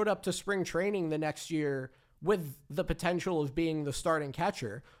Montero showed up to spring training the next year with the potential of being the starting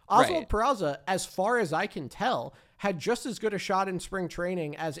catcher. Oswald Peraza, as far as I can tell, had just as good a shot in spring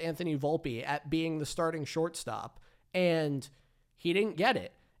training as Anthony Volpe at being the starting shortstop, and he didn't get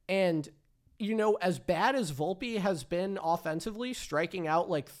it. And, you know, as bad as Volpe has been offensively, striking out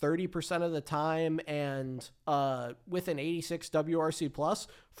like 30% of the time and with an 86 WRC plus,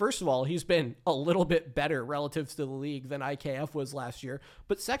 first of all, he's been a little bit better relative to the league than IKF was last year.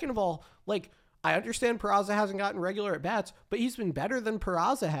 But second of all, like, I understand Peraza hasn't gotten regular at bats, but he's been better than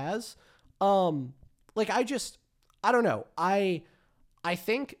Peraza has. Like, I don't know. I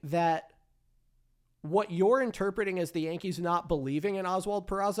think that what you're interpreting as the Yankees not believing in Oswald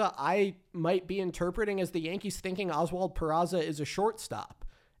Peraza, I might be interpreting as the Yankees thinking Oswald Peraza is a shortstop.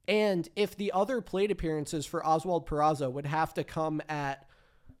 And if the other plate appearances for Oswald Peraza would have to come at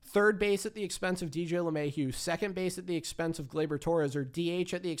third base at the expense of DJ LeMahieu, second base at the expense of Gleyber Torres, or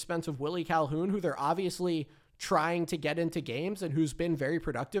DH at the expense of Willie Calhoun, who they're obviously trying to get into games and who's been very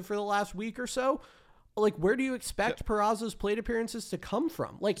productive for the last week or so, like, where do you expect Peraza's plate appearances to come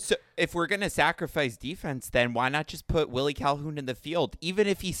from? Like, so if we're going to sacrifice defense, then why not just put Willie Calhoun in the field, even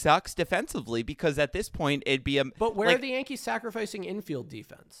if he sucks defensively? Because at this point, it'd be But where are the Yankees sacrificing infield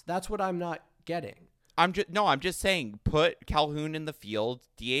defense? That's what I'm not getting. I'm just saying, put Calhoun in the field,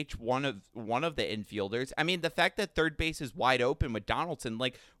 DH one of the infielders. I mean, the fact that third base is wide open with Donaldson,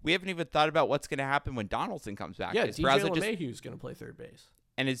 like, we haven't even thought about what's going to happen when Donaldson comes back. Yeah, DJ LeMahieu's going to play third base.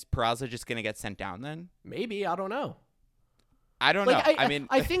 And is Peraza just going to get sent down then? Maybe. I don't know. I don't know.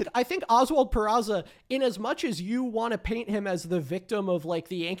 I think Oswald Peraza, in as much as you want to paint him as the victim of like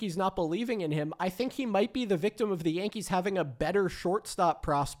the Yankees not believing in him, I think he might be the victim of the Yankees having a better shortstop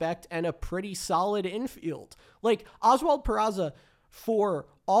prospect and a pretty solid infield. Like, Oswald Peraza, for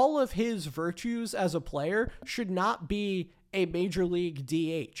all of his virtues as a player, should not be a major league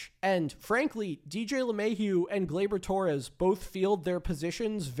DH. And frankly, DJ LeMahieu and Gleyber Torres both field their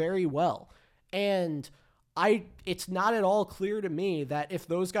positions very well. And it's not at all clear to me that if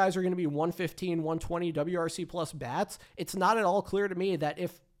those guys are going to be 115, 120 WRC plus bats, it's not at all clear to me that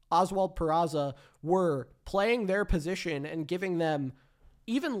if Oswald Peraza were playing their position and giving them,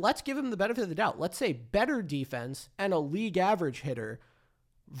 even, let's give him the benefit of the doubt, let's say better defense and a league average hitter,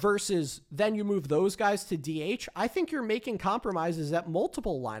 versus then you move those guys to DH, I think you're making compromises at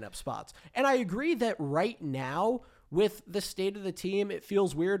multiple lineup spots. And I agree that right now, with the state of the team, it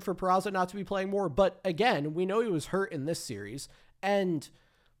feels weird for Peraza not to be playing more. But again, we know he was hurt in this series. And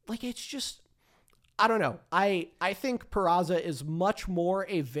like, it's just, I don't know. I think Peraza is much more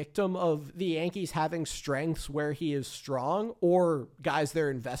a victim of the Yankees having strengths where he is strong, or guys they're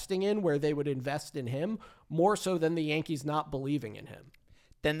investing in where they would invest in him, more so than the Yankees not believing in him.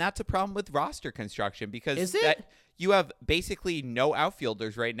 Then that's a problem with roster construction, because Is it? you have basically no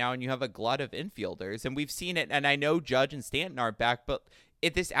outfielders right now and you have a glut of infielders, and we've seen it. And I know Judge and Stanton aren't back, but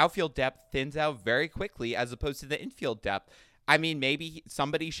this outfield depth thins out very quickly as opposed to the infield depth. I mean, maybe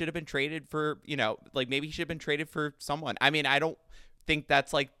somebody should have been traded for, maybe he should have been traded for someone. I mean, I don't think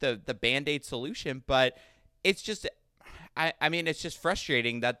that's like the Band-Aid solution, but it's just, I mean, it's just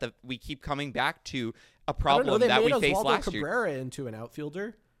frustrating that we keep coming back to a problem that we faced last year. Cabrera into an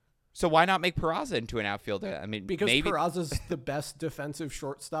outfielder. So why not make Peraza into an outfielder? I mean, because maybe Peraza's the best defensive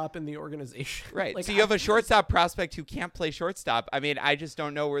shortstop in the organization. Right. Like, so you have a shortstop prospect who can't play shortstop. I mean, I just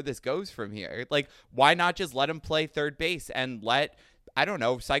don't know where this goes from here. Like, why not just let him play third base and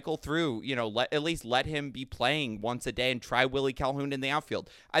cycle through, at least let him be playing once a day and try Willie Calhoun in the outfield.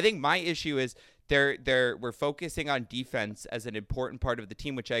 I think my issue is we're focusing on defense as an important part of the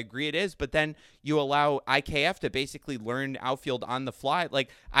team, which I agree it is, but then you allow IKF to basically learn outfield on the fly. Like,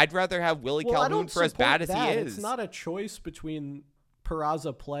 I'd rather have Willie Calhoun for as bad as he is. It's not a choice between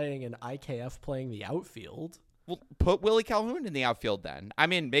Peraza playing and IKF playing the outfield. Well, put Willie Calhoun in the outfield then. I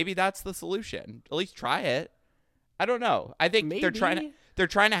mean, maybe that's the solution. At least try it. I don't know. I think they're trying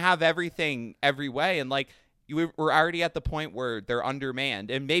to have everything every way, and like, we're already at the point where they're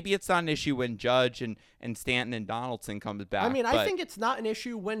undermanned, and maybe it's not an issue when Judge and Stanton and Donaldson comes back. I mean, I think it's not an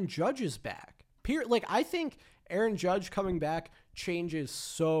issue when Judge is back. Like, I think Aaron Judge coming back changes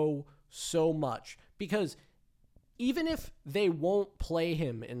so much, because even if they won't play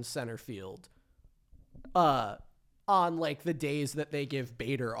him in center field, on like the days that they give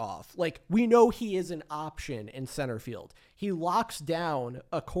Bader off, like, we know he is an option in center field. He locks down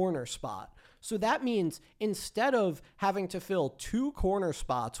a corner spot. So that means instead of having to fill 2 corner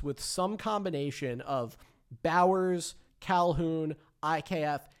spots with some combination of Bowers, Calhoun,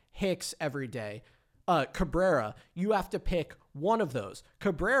 IKF, Hicks every day, Cabrera, you have to pick one of those.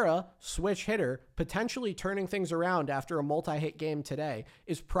 Cabrera, switch hitter, potentially turning things around after a multi-hit game today,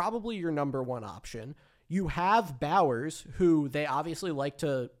 is probably your number one option. You have Bowers, who they obviously like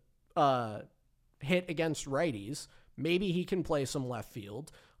to hit against righties. Maybe he can play some left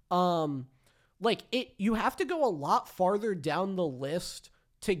field. You have to go a lot farther down the list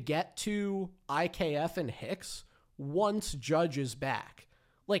to get to IKF and Hicks once Judge is back.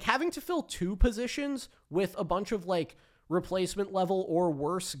 Like, having to fill 2 positions with a bunch of like replacement level or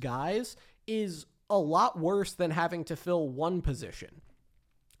worse guys is a lot worse than having to fill 1 position.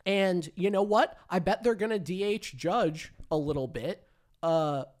 And you know what? I bet they're going to DH Judge a little bit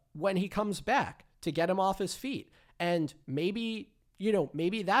when he comes back to get him off his feet. And maybe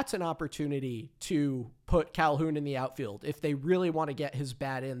that's an opportunity to put Calhoun in the outfield if they really want to get his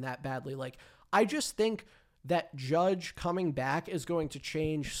bat in that badly. Like, I just think that Judge coming back is going to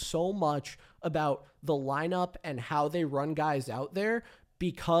change so much about the lineup and how they run guys out there,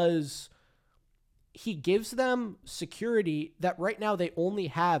 because he gives them security that right now they only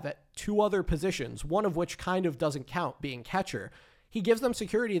have at 2 other positions, one of which kind of doesn't count, being catcher. He gives them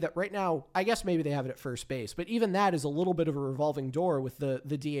security that right now, I guess maybe they have it at first base, but even that is a little bit of a revolving door with the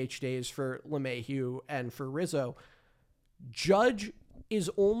DH days for LeMahieu and for Rizzo. Judge is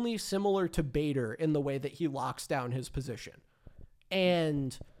only similar to Bader in the way that he locks down his position.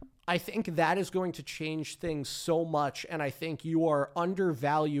 And I think that is going to change things so much, and I think you are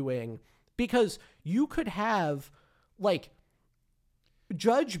undervaluing, because you could have, like,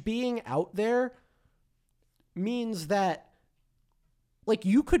 Judge being out there means that, like,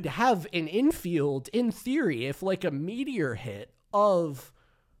 you could have an infield, in theory, if like a meteor hit of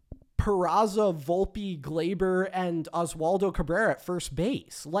Peraza, Volpe, Glaber, and Oswaldo Cabrera at first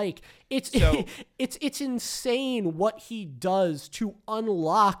base. Like, it's insane what he does to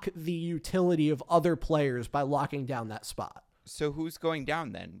unlock the utility of other players by locking down that spot. So who's going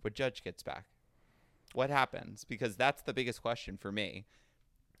down then when Judge gets back? What happens? Because that's the biggest question for me.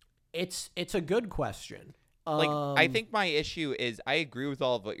 It's a good question. Like, I think my issue is, I agree with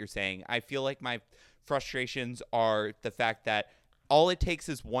all of what you're saying. I feel like my frustrations are the fact that all it takes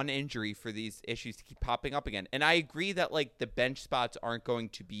is one injury for these issues to keep popping up again. And I agree that, like, the bench spots aren't going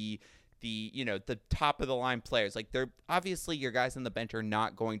to be the top of the line players. Like, they're obviously, your guys on the bench are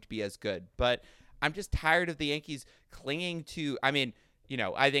not going to be as good, but I'm just tired of the Yankees clinging to, I mean,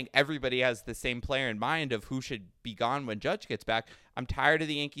 I think everybody has the same player in mind of who should be gone when Judge gets back. I'm tired of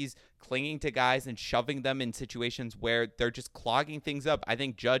the Yankees clinging to guys and shoving them in situations where they're just clogging things up. I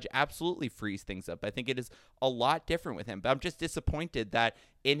think Judge absolutely frees things up. I think it is a lot different with him. But I'm just disappointed that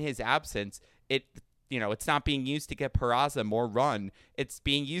in his absence, it's not being used to get Peraza more run. It's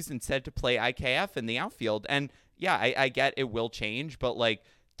being used instead to play IKF in the outfield. And yeah, I get it will change, but like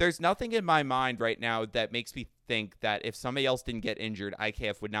there's nothing in my mind right now that makes me think that if somebody else didn't get injured,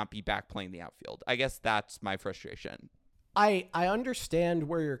 IKF would not be back playing the outfield. I guess that's my frustration. I understand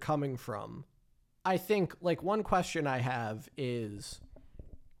where you're coming from. I think like one question I have is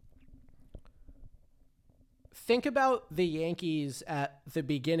think about the Yankees at the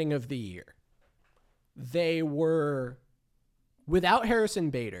beginning of the year. They were without Harrison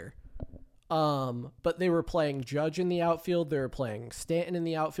Bader, but they were playing Judge in the outfield. They were playing Stanton in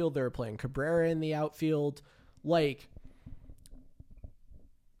the outfield. They were playing Cabrera in the outfield. Like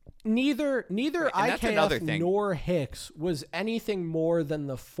neither Right, IKF nor Hicks was anything more than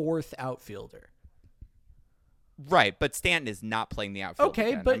the fourth outfielder. Right, but Stanton is not playing the outfield.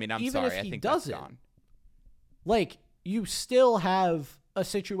 Okay, again. but I mean, I'm even sorry, if he I think doesn't, that's gone. Like you still have a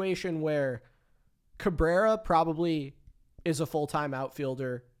situation where Cabrera probably is a full-time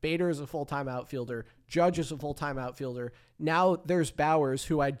outfielder. Bader is a full-time outfielder. Judge is a full-time outfielder. Now there's Bowers,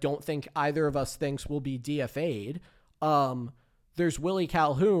 who I don't think either of us thinks will be DFA'd. There's Willie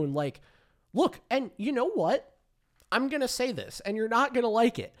Calhoun. Like, look, and you know what? I'm going to say this, and you're not going to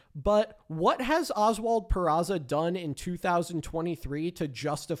like it, but what has Oswald Peraza done in 2023 to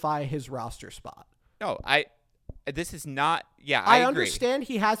justify his roster spot? No, this is not, yeah, I agree. understand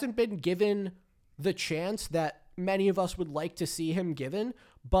he hasn't been given the chance that many of us would like to see him given,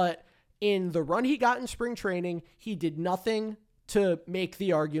 but in the run he got in spring training, he did nothing to make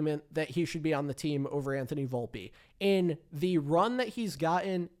the argument that he should be on the team over Anthony Volpe. In the run that he's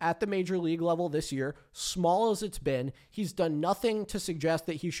gotten at the major league level this year, small as it's been, he's done nothing to suggest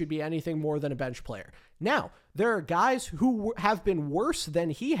that he should be anything more than a bench player. Now, there are guys who have been worse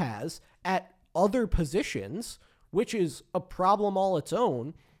than he has at other positions, which is a problem all its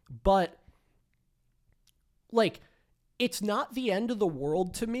own, but like, it's not the end of the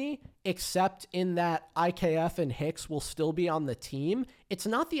world to me, except in that IKF and Hicks will still be on the team. It's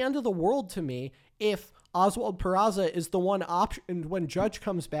not the end of the world to me if Oswald Peraza is the one option when Judge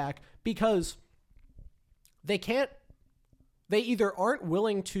comes back, because they either aren't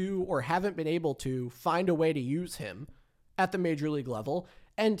willing to or haven't been able to find a way to use him at the major league level.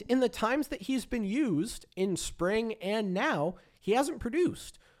 And in the times that he's been used in spring and now, he hasn't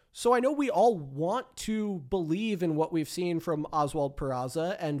produced. So I know we all want to believe in what we've seen from Oswald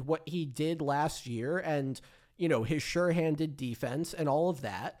Peraza and what he did last year and, you know, his sure-handed defense and all of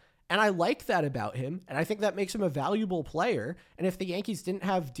that. And I like that about him. And I think that makes him a valuable player. And if the Yankees didn't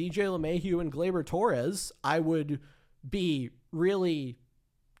have DJ LeMahieu and Gleyber Torres, I would be really,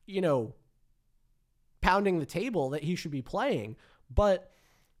 you know, pounding the table that he should be playing. But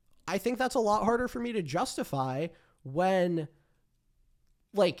I think that's a lot harder for me to justify when,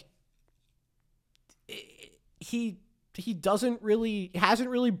 like, he hasn't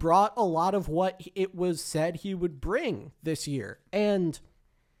really brought a lot of what it was said he would bring this year. And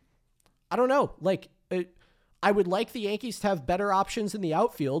I don't know, like, I would like the Yankees to have better options in the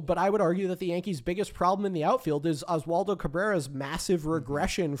outfield, but I would argue that the Yankees' biggest problem in the outfield is Oswaldo Cabrera's massive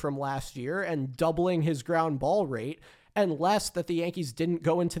regression from last year and doubling his ground ball rate, and less that the Yankees didn't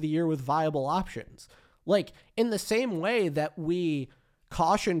go into the year with viable options. Like, in the same way that we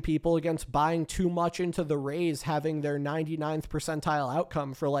caution people against buying too much into the Rays having their 99th percentile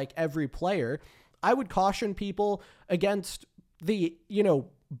outcome for like every player, I would caution people against the, you know,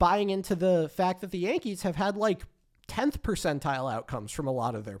 buying into the fact that the Yankees have had like 10th percentile outcomes from a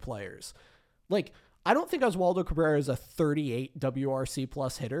lot of their players. Like, I don't think Oswaldo Cabrera is a 38 WRC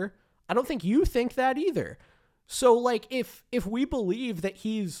plus hitter. I don't think you think that either. So, like, if we believe that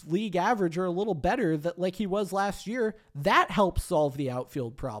he's league average or a little better that like he was last year, that helps solve the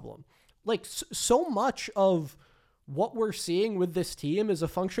outfield problem. Like, so much of what we're seeing with this team is a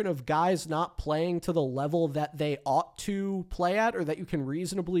function of guys not playing to the level that they ought to play at or that you can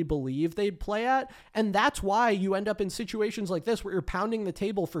reasonably believe they'd play at. And that's why you end up in situations like this where you're pounding the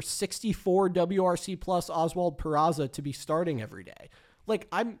table for 64 WRC plus Oswald Peraza to be starting every day.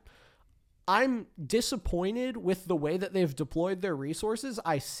 Like, I'm disappointed with the way that they've deployed their resources.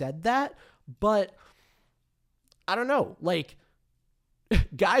 I said that, but I don't know. Like,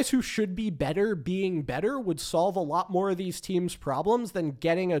 guys who should be better being better would solve a lot more of these teams' problems than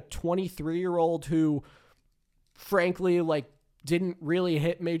getting a 23-year-old who, frankly, like, didn't really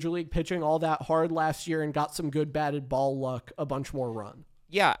hit major league pitching all that hard last year and got some good batted ball luck a bunch more run.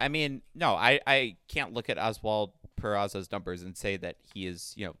 Yeah, I mean, no, I can't look at Oswald Peraza's numbers and say that he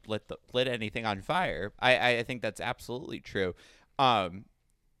is, you know, lit anything on fire. I think that's absolutely true. And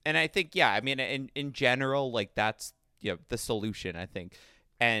I think, yeah, I mean, in general, like, that's, you know, the solution, I think.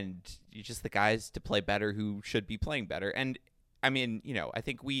 and you just the guys to play better who should be playing better. And I mean, I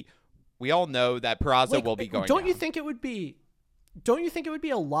think we all know that Peraza will be going Don't down. you think it would be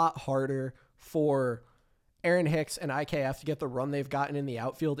a lot harder for Aaron Hicks and IKF to get the run they've gotten in the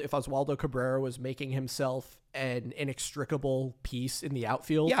outfield if Oswaldo Cabrera was making himself an inextricable piece in the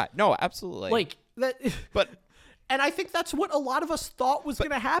outfield? Yeah, no, absolutely. Like that. But and I think that's what a lot of us thought was going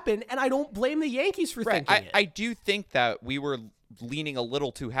to happen, and I don't blame the Yankees for thinking it. I do think that we were leaning a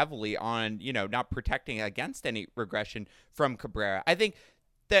little too heavily on, not protecting against any regression from Cabrera. I think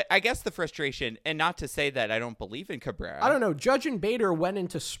that, I guess the frustration, and not to say that I don't believe in Cabrera. I don't know. Judge and Bader went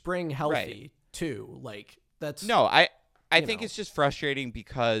into spring healthy too. Like that's no. I think it's just frustrating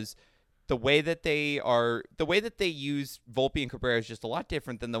because the way that they use Volpe and Cabrera is just a lot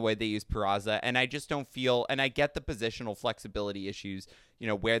different than the way they use Peraza, and I just don't feel. And I get the positional flexibility issues.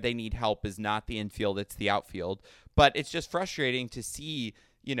 Where they need help is not the infield; it's the outfield. But it's just frustrating to see,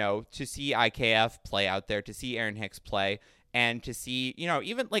 to see IKF play out there, to see Aaron Hicks play. And to see,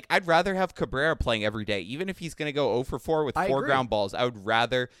 even like I'd rather have Cabrera playing every day, even if he's going to go 0 for 4 with 4 ground balls. I would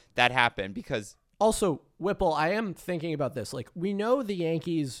rather that happen because. Also, Whipple, I am thinking about this. Like, we know the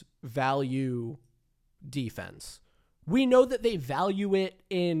Yankees value defense. We know that they value it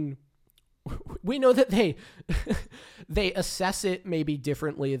in. We know that they they assess it maybe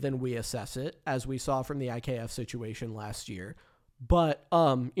differently than we assess it, as we saw from the IKF situation last year. But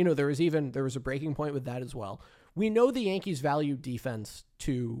there was a breaking point with that as well. We know the Yankees value defense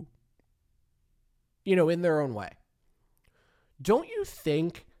to, in their own way. Don't you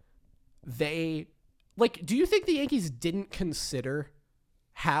think do you think the Yankees didn't consider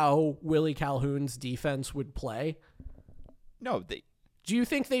how Willie Calhoun's defense would play? No. Do you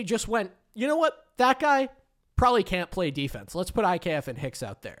think they just went, you know what? That guy probably can't play defense. Let's put IKF and Hicks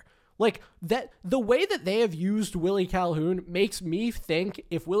out there. Like that, the way that they have used Willie Calhoun makes me think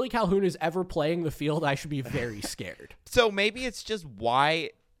if Willie Calhoun is ever playing the field, I should be very scared. So maybe it's just why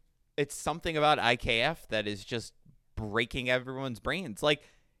it's something about IKF that is just breaking everyone's brains. Like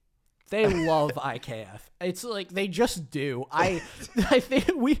they love IKF. It's like they just do. I think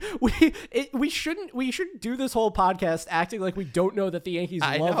we shouldn't do this whole podcast acting like we don't know that the Yankees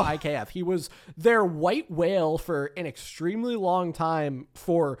love IKF. He was their white whale for an extremely long time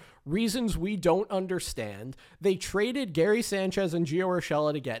for reasons we don't understand. They traded Gary Sanchez and Gio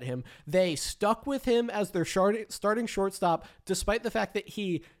Urshela to get him. They stuck with him as their starting shortstop, despite the fact that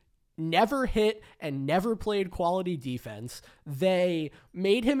he never hit and never played quality defense. They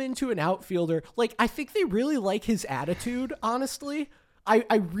made him into an outfielder. Like, I think they really like his attitude, honestly.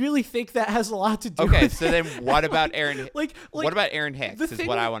 I really think that has a lot to do with it. Okay, so then what about Aaron? What about Aaron Hicks is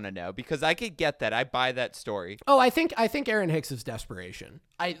what I want to know, because I could get that. I buy that story. Oh, I think Aaron Hicks is desperation.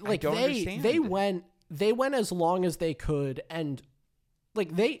 I don't understand. They went as long as they could, and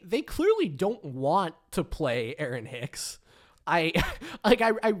like they clearly don't want to play Aaron Hicks. I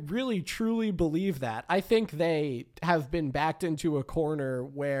really truly believe that. I think they have been backed into a corner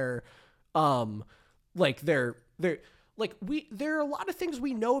where there are a lot of things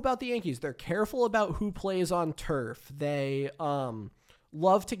we know about the Yankees. They're careful about who plays on turf. They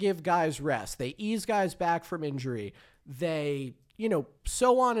love to give guys rest. They ease guys back from injury. They,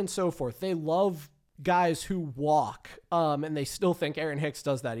 so on and so forth. They love guys who walk. And they still think Aaron Hicks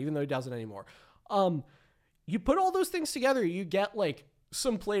does that, even though he doesn't anymore. You put all those things together, you get like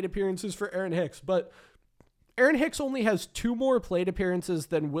some plate appearances for Aaron Hicks, but Aaron Hicks only has 2 more plate appearances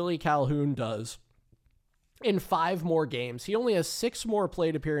than Willie Calhoun does in 5 more games. He only has 6 more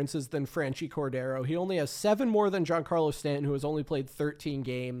plate appearances than Franchy Cordero. He only has 7 more than Giancarlo Stanton, who has only played 13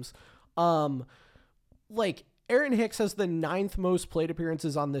 games. Aaron Hicks has the 9th most plate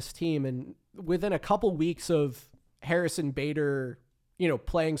appearances on this team, and within a couple weeks of Harrison Bader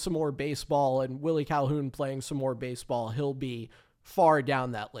playing some more baseball and Willie Calhoun playing some more baseball, he'll be far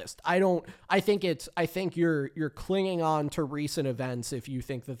down that list. I think you're clinging on to recent events if you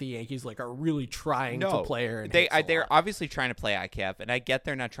think that the Yankees are really trying to play Aaron Hicks. They're obviously trying to play IKF, and I get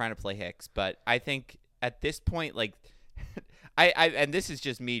they're not trying to play Hicks, but I think at this point, and this is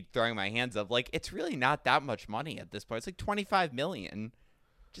just me throwing my hands up, it's really not that much money at this point. It's like $25 million.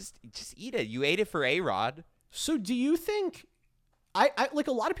 Just eat it. You ate it for A-Rod. So do you think I like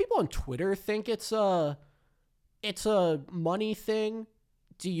a lot of people on Twitter think it's a money thing.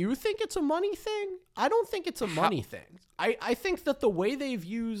 Do you think it's a money thing? I don't think it's a money thing. I think that the way they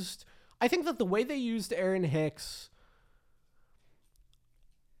used Aaron Hicks,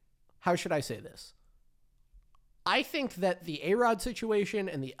 how should I say this? I think that the A-Rod situation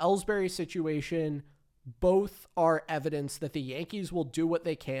and the Ellsbury situation both are evidence that the Yankees will do what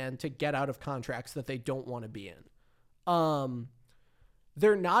they can to get out of contracts that they don't want to be in.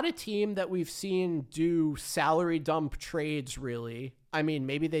 they're not a team that we've seen do salary dump trades, really. I mean,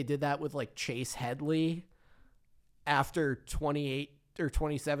 maybe they did that with like Chase Headley after 28 or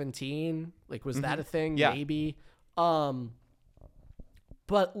 2017. Like, was that a thing? Yeah. Maybe.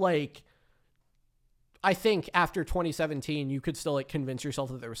 But like, I think after 2017, you could still like convince yourself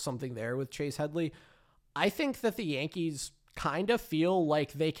that there was something there with Chase Headley. I think that the Yankees kind of feel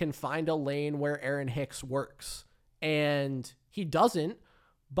like they can find a lane where Aaron Hicks works, and he doesn't.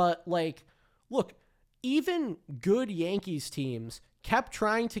 But like, look, even good Yankees teams kept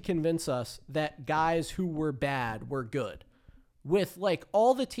trying to convince us that guys who were bad were good. With like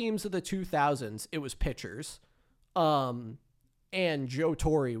all the teams of the 2000s, it was pitchers. And Joe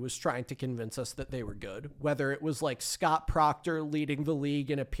Torre was trying to convince us that they were good, whether it was like Scott Proctor leading the league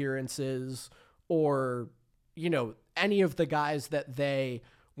in appearances, or, you know, any of the guys that they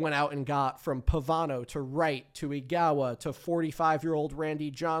went out and got, from Pavano to Wright to Igawa to 45-year-old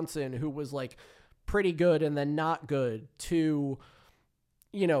Randy Johnson, who was like pretty good and then not good, to,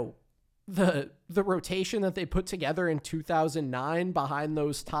 you know, the rotation that they put together in 2009 behind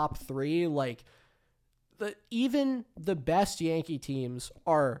those top three. Like, even the best Yankee teams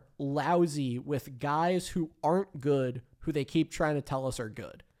are lousy with guys who aren't good, who they keep trying to tell us are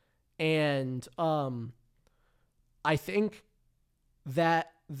good. And I think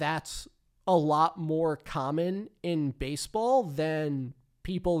that that's a lot more common in baseball than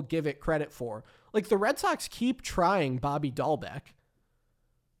people give it credit for. Like, the Red Sox keep trying Bobby Dahlbeck.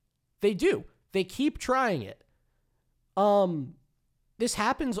 They do. They keep trying it. This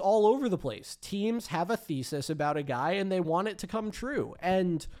happens all over the place. Teams have a thesis about a guy and they want it to come true.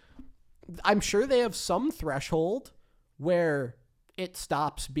 And I'm sure they have some threshold where it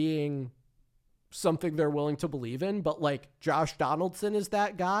stops being something they're willing to believe in. But like, Josh Donaldson is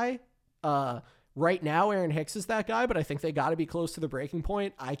that guy. Right now, Aaron Hicks is that guy, but I think they got to be close to the breaking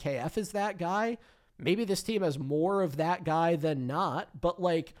point. IKF is that guy. Maybe this team has more of that guy than not, but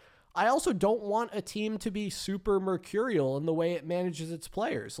like, I also don't want a team to be super mercurial in the way it manages its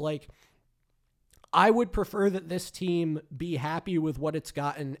players. Like, I would prefer that this team be happy with what it's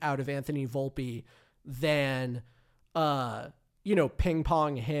gotten out of Anthony Volpe than, ping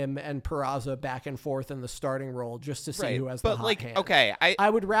pong him and Peraza back and forth in the starting role just to see who has the hot hand. Okay, I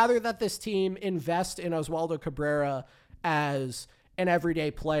would rather that this team invest in Oswaldo Cabrera as an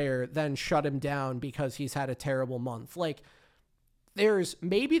everyday player than shut him down because he's had a terrible month. Like, they're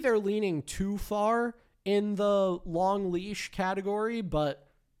leaning too far in the long leash category, but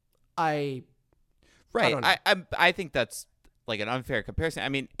I don't know. I think that's like an unfair comparison. I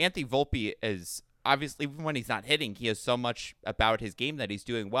mean, Anthony Volpe is obviously, even when he's not hitting, he has so much about his game that he's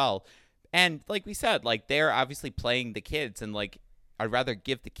doing well. And like we said, like, they're obviously playing the kids, and like, I'd rather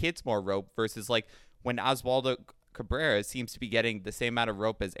give the kids more rope versus like when Oswaldo Cabrera seems to be getting the same amount of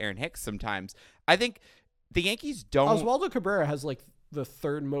rope as Aaron Hicks sometimes. I think the Yankees don't. Oswaldo Cabrera has like the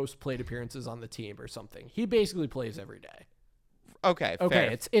third most plate appearances on the team or something. He basically plays every day. Okay.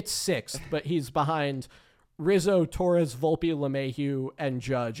 Fair. It's sixth, but he's behind Rizzo, Torres, Volpe, LeMahieu, and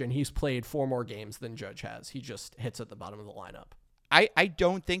Judge, and he's played 4 more games than Judge has. He just hits at the bottom of the lineup. I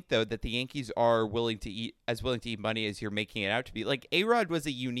don't think, though, that the Yankees are willing to eat money as you're making it out to be. Like, A-Rod was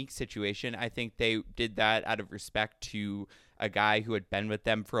a unique situation. I think they did that out of respect to a guy who had been with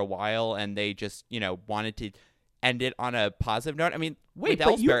them for a while, and they just, wanted to end it on a positive note. I mean, wait,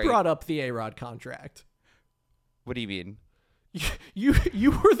 but you brought up the A-Rod contract. What do you mean? You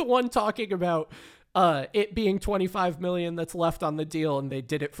were the one talking about it being $25 million that's left on the deal, and they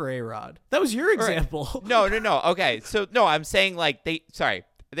did it for A-Rod. That was your example. Right. No. Okay, so no, I'm saying like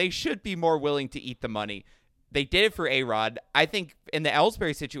they should be more willing to eat the money. They did it for A-Rod. I think in the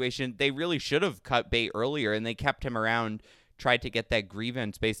Ellsbury situation, they really should have cut bait earlier, and they kept him around, tried to get that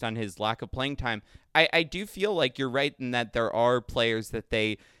grievance based on his lack of playing time. I do feel like you're right in that there are players that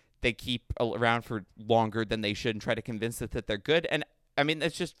they keep around for longer than they should and try to convince that they're good. And I mean,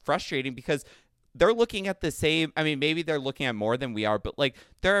 it's just frustrating because they're looking at the same. I mean, maybe they're looking at more than we are, but like,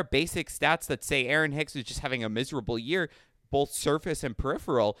 there are basic stats that say Aaron Hicks is just having a miserable year, both surface and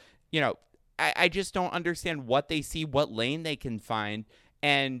peripheral. I just don't understand what they see, what lane they can find.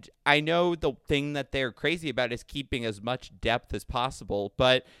 And I know the thing that they're crazy about is keeping as much depth as possible.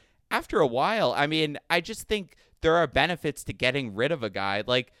 But after a while, I mean, I just think there are benefits to getting rid of a guy.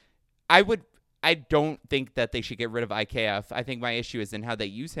 Like, I don't think that they should get rid of IKF. I think my issue is in how they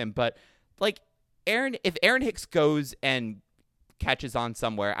use him. But like, if Aaron Hicks goes and catches on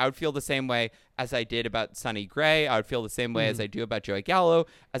somewhere, I would feel the same way as I did about Sonny Gray. I would feel the same way as I do about Joey Gallo,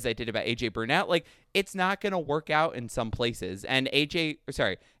 as I did about AJ Burnett. Like, it's not going to work out in some places. And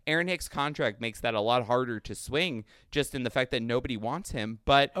Aaron Hicks' contract makes that a lot harder to swing, just in the fact that nobody wants him.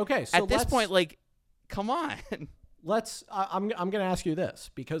 But okay, so at this point, like, come on. I'm going to ask you this,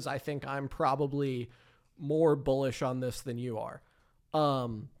 because I think I'm probably more bullish on this than you are.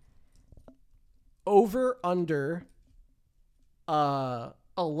 Over under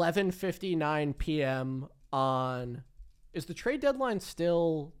 11:59 p.m. on, is the trade deadline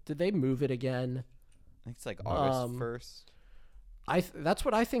still, did they move it again? I think it's like August 1st. That's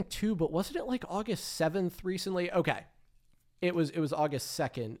what I think too, but wasn't it like August 7th recently? Okay. It was August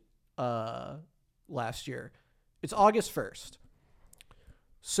 2nd last year. It's August 1st.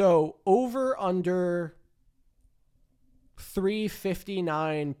 So over under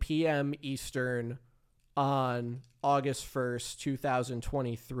 3:59 p.m. Eastern on August 1st,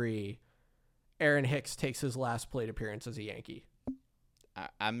 2023, Aaron Hicks takes his last plate appearance as a Yankee.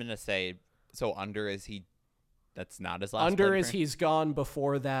 I'm going to say, so under is that's not his last Under plate is appearance? he's gone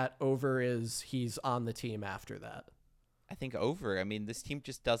before that. Over is he's on the team after that. I think over. I mean, this team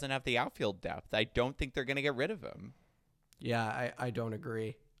just doesn't have the outfield depth. I don't think they're going to get rid of him. Yeah, I don't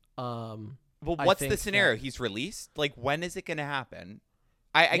agree. Well, what's the scenario? He's released? Like, when is it going to happen?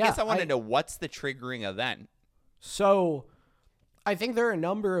 I guess I want to know, what's the triggering event? So I think there are a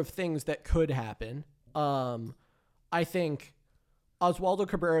number of things that could happen. I think Oswaldo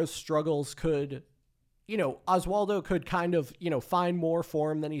Cabrera's struggles could, Oswaldo could kind of, find more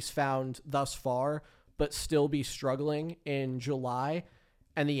form than he's found thus far, but still be struggling in July,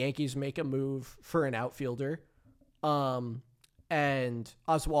 and the Yankees make a move for an outfielder. And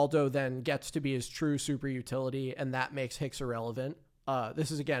Oswaldo then gets to be his true super utility, and that makes Hicks irrelevant.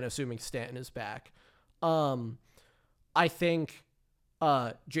 This is, again, assuming Stanton is back. I think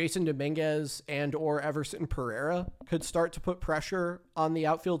Jason Dominguez and or Everson Pereira could start to put pressure on the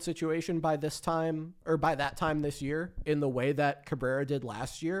outfield situation by that time this year, in the way that Cabrera did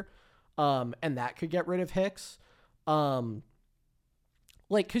last year. And that could get rid of Hicks. Because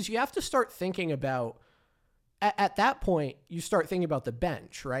you have to start thinking about, at that point, you start thinking about the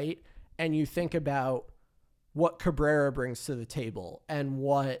bench, right? And you think about what Cabrera brings to the table, and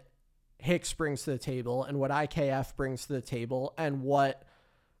what Hicks brings to the table, and what IKF brings to the table, and what,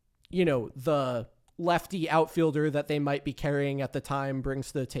 the lefty outfielder that they might be carrying at the time brings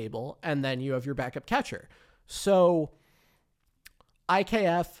to the table. And then you have your backup catcher. So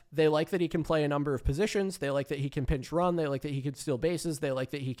IKF, they like that he can play a number of positions. They like that he can pinch run. They like that he can steal bases. They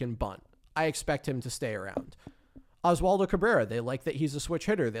like that he can bunt. I expect him to stay around. Oswaldo Cabrera, they like that he's a switch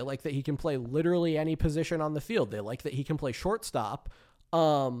hitter. They like that he can play literally any position on the field. They like that he can play shortstop.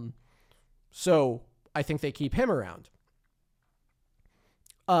 So I think they keep him around.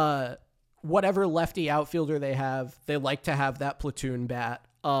 Whatever lefty outfielder they have, they like to have that platoon bat.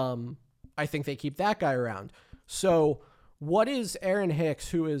 I think they keep that guy around. So what is Aaron Hicks,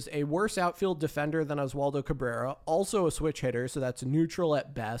 who is a worse outfield defender than Oswaldo Cabrera, also a switch hitter, so that's neutral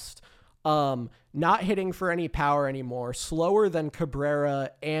at best, not hitting for any power anymore, slower than Cabrera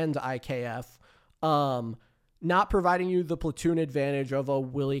and IKF, not providing you the platoon advantage of a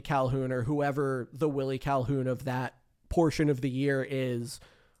Willie Calhoun or whoever the Willie Calhoun of that portion of the year is.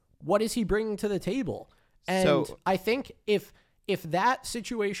 What is he bringing to the table? And I think if that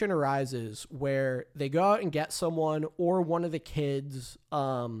situation arises where they go out and get someone, or one of the kids,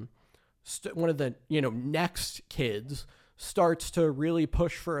 one of the, next kids starts to really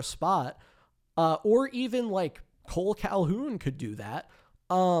push for a spot, or even like Cole Calhoun could do that.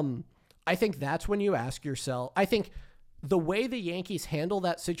 I think that's when you ask yourself, I think the way the Yankees handle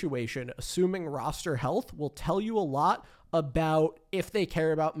that situation, assuming roster health, will tell you a lot about if they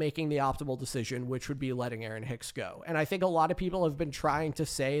care about making the optimal decision, which would be letting Aaron Hicks go. And I think a lot of people have been trying to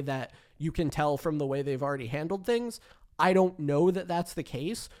say that you can tell from the way they've already handled things. I don't know that that's the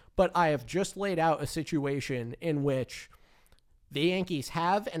case, but I have just laid out a situation in which the Yankees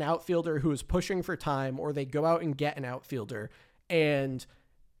have an outfielder who is pushing for time, or they go out and get an outfielder, and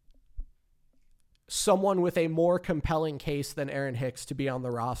someone with a more compelling case than Aaron Hicks to be on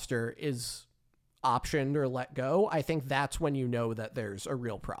the roster is optioned or let go. I think that's when you know that there's a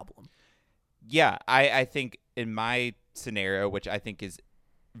real problem. Yeah, I think in my scenario, which I think is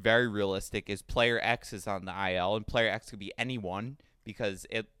very realistic, is player X is on the IL, and player X could be anyone, because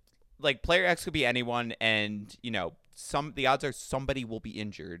player X could be anyone, and the odds are somebody will be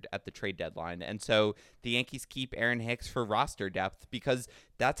injured at the trade deadline. And so the Yankees keep Aaron Hicks for roster depth because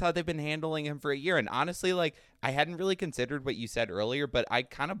that's how they've been handling him for a year. And honestly, like, I hadn't really considered what you said earlier, but I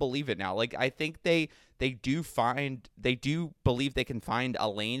kind of believe it now. Like, I think they do believe they can find a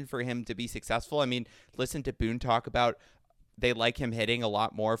lane for him to be successful. I mean, listen to Boone talk about they like him hitting a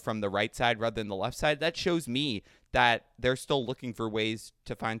lot more from the right side rather than the left side. That shows me that they're still looking for ways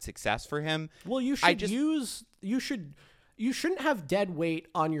to find success for him. Well, you shouldn't have dead weight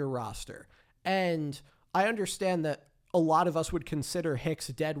on your roster. And I understand that a lot of us would consider Hicks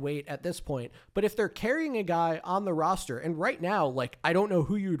dead weight at this point, but if they're carrying a guy on the roster, and right now, like, I don't know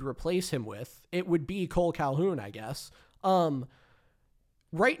who you'd replace him with. It would be Cole Calhoun, I guess.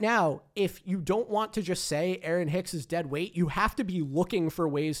 Right now, if you don't want to just say Aaron Hicks is dead weight, you have to be looking for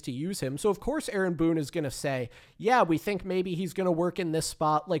ways to use him. So, of course, Aaron Boone is going to say, yeah, we think maybe he's going to work in this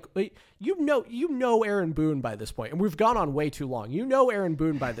spot. Like, you know Aaron Boone by this point, and we've gone on way too long. You know Aaron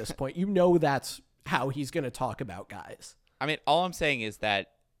Boone by this point. You know that's how he's going to talk about guys. I mean, all I'm saying is that,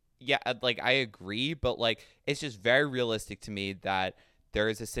 yeah, like, I agree, but, like, it's just very realistic to me that there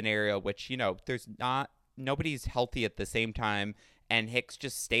is a scenario which, you know, nobody's healthy at the same time, and Hicks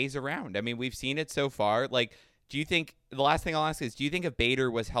just stays around. I mean, we've seen it so far. Like, do you think, the last thing I'll ask is, do you think if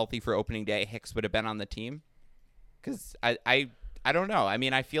Bader was healthy for opening day, Hicks would have been on the team? Because I don't know. I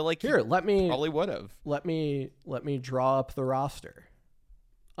mean, I feel like probably would have. Let me draw up the roster.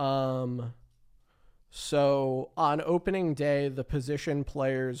 So on opening day, the position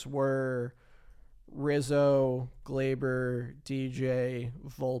players were Rizzo, Glaber, DJ,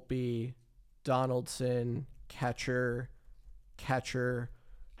 Volpe, Donaldson, Catcher,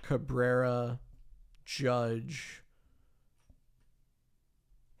 Cabrera, Judge,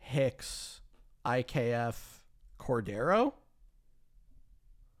 Hicks, IKF, Cordero.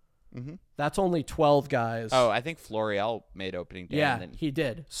 Mm-hmm. That's only 12 guys. Oh, I think Florial made opening day. Yeah, he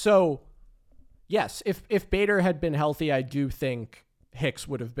did. So, yes, if Bader had been healthy, I do think Hicks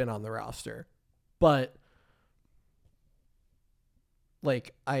would have been on the roster. But,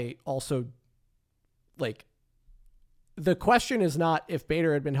 like, I also, like, the question is not if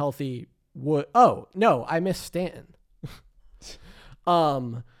Bader had been healthy, oh, no, I missed Stanton.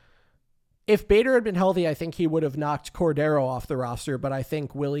 If Bader had been healthy, I think he would have knocked Cordero off the roster, but I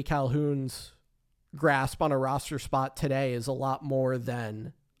think Willie Calhoun's grasp on a roster spot today is a lot more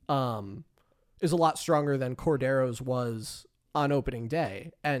than, is a lot stronger than Cordero's was on opening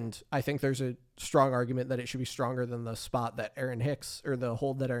day. And I think there's a strong argument that it should be stronger than the spot that Aaron Hicks, or the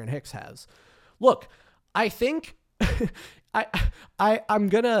hold that Aaron Hicks has. Look, I think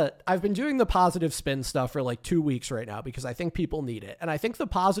I've been doing the positive spin stuff for like 2 weeks right now because I think people need it. And I think the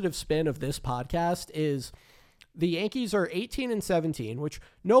positive spin of this podcast is the Yankees are 18-17, which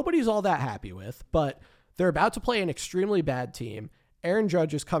nobody's all that happy with, but they're about to play an extremely bad team. Aaron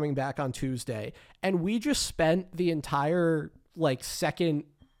Judge is coming back on Tuesday, and we just spent the entire the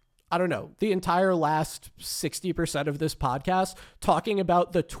entire last 60% of this podcast talking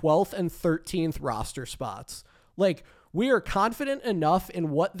about the 12th and 13th roster spots. Like, we are confident enough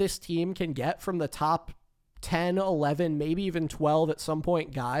in what this team can get from the top 10, 11, maybe even 12 at some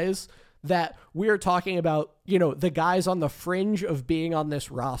point guys that we are talking about, you know, the guys on the fringe of being on this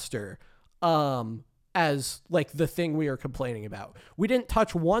roster as like the thing we are complaining about. We didn't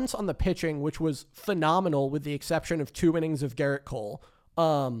touch once on the pitching, which was phenomenal with the exception of 2 innings of Garrett Cole.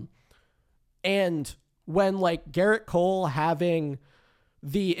 And when like Garrett Cole having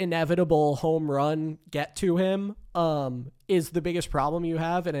the inevitable home run get to him is the biggest problem you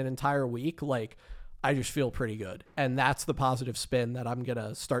have in an entire week, like, I just feel pretty good. And that's the positive spin that I'm going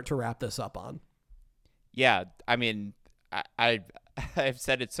to start to wrap this up on. Yeah, I mean, I've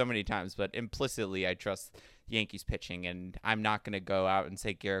said it so many times, but implicitly I trust the Yankees pitching, and I'm not going to go out and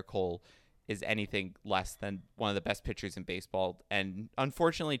say Garrett Cole is anything less than one of the best pitchers in baseball. And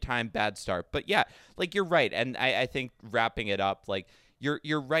unfortunately, bad start. But yeah, like, you're right. And I think wrapping it up, like,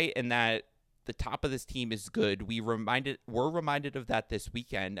 you're right in that the top of this team is good. We're reminded of that this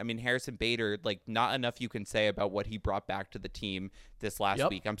weekend. I mean, Harrison Bader, like, not enough you can say about what he brought back to the team this last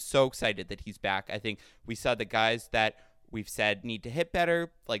week. I'm so excited that he's back. I think we saw the guys that we've said need to hit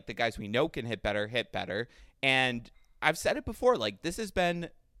better, like the guys we know can hit better. And I've said it before, like, this has been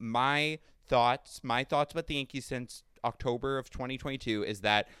my thoughts about the Yankees since October of 2022 is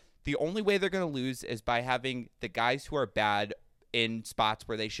that the only way they're going to lose is by having the guys who are bad in spots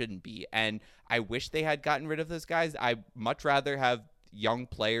where they shouldn't be. And I wish they had gotten rid of those guys. I much rather have young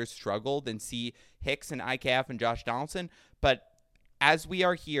players struggle than see Hicks and IKF and Josh Donaldson. But as we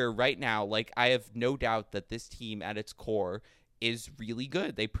are here right now, like, I have no doubt that this team at its core is really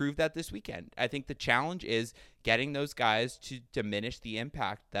good. They proved that this weekend. I think the challenge is getting those guys to diminish the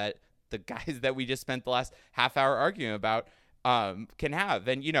impact that the guys that we just spent the last half hour arguing about can have.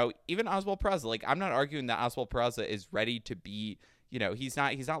 And, even Oswald Peraza, like, I'm not arguing that Oswald Peraza is ready to be, he's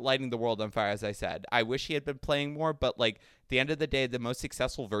not lighting the world on fire, as I said. I wish he had been playing more, but, like, at the end of the day, the most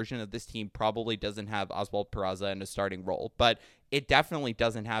successful version of this team probably doesn't have Oswald Peraza in a starting role, but it definitely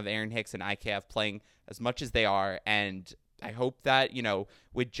doesn't have Aaron Hicks and IKF playing as much as they are. And I hope that,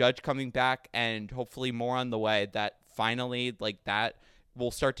 with Judge coming back and hopefully more on the way, that finally, like, that will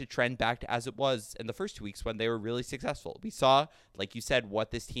start to trend back to as it was in the first 2 weeks when they were really successful. We saw, like you said,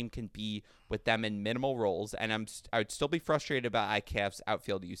 what this team can be with them in minimal roles, and I would still be frustrated about IKF's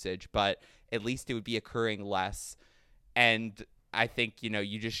outfield usage, but at least it would be occurring less. And I think,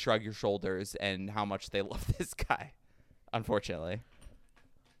 you just shrug your shoulders and how much they love this guy, unfortunately.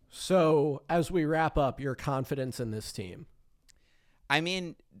 So as we wrap up, your confidence in this team. I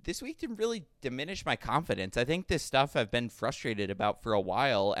mean, this week didn't really diminish my confidence. I think this stuff I've been frustrated about for a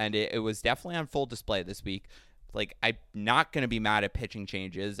while, and it was definitely on full display this week. Like, I'm not going to be mad at pitching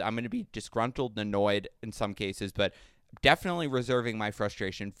changes. I'm going to be disgruntled and annoyed in some cases, but definitely reserving my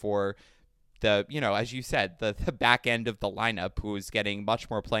frustration for the, as you said, the back end of the lineup, who is getting much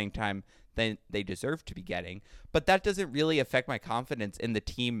more playing time than they deserve to be getting. But that doesn't really affect my confidence in the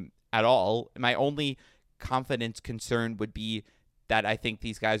team at all. My only confidence concern would be that I think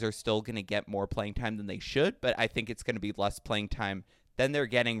these guys are still going to get more playing time than they should, but I think it's going to be less playing time than they're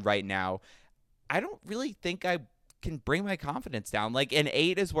getting right now. I don't really think I can bring my confidence down. Like, an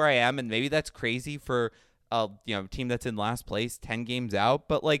 8 is where I am, and maybe that's crazy for a team that's in last place, 10 games out.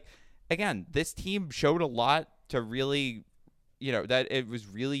 But, like, again, this team showed a lot to really, that it was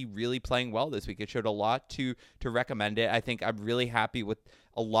really, really playing well this week. It showed a lot to recommend it. I think I'm really happy with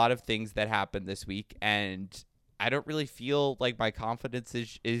a lot of things that happened this week, and I don't really feel like my confidence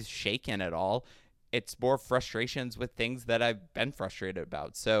is shaken at all. It's more frustrations with things that I've been frustrated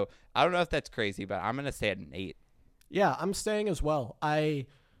about. So I don't know if that's crazy, but I'm going to stay at an 8. Yeah, I'm staying as well. I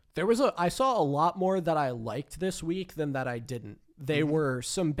saw a lot more that I liked this week than that I didn't. They were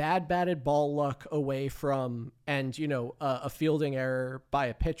some batted ball luck away from, and, a fielding error by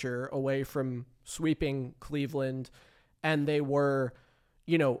a pitcher away from sweeping Cleveland. And they were,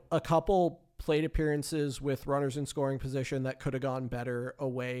 a couple plate appearances with runners in scoring position that could have gone better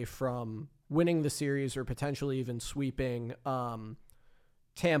away from winning the series or potentially even sweeping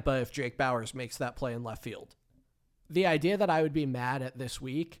Tampa if Jake Bauers makes that play in left field. The idea that I would be mad at this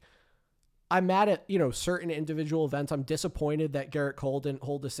week, I'm mad at, certain individual events. I'm disappointed that Garrett Cole didn't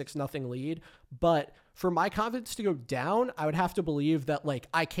hold a 6-0 lead, but for my confidence to go down, I would have to believe that, like,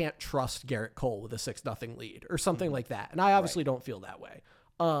 I can't trust Garrett Cole with a 6-0 lead or something like that. And I obviously don't feel that way.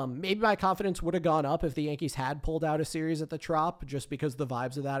 Maybe my confidence would have gone up if the Yankees had pulled out a series at the Trop, just because the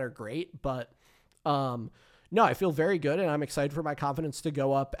vibes of that are great. But no, I feel very good, and I'm excited for my confidence to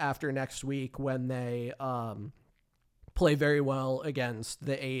go up after next week when they play very well against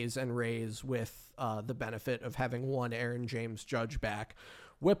the A's and Rays with the benefit of having one Aaron James Judge back.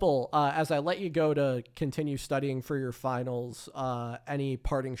 Whipple, as I let you go to continue studying for your finals, any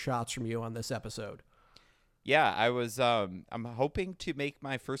parting shots from you on this episode? Yeah, I'm hoping to make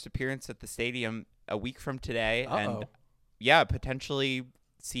my first appearance at the stadium a week from today. And yeah, potentially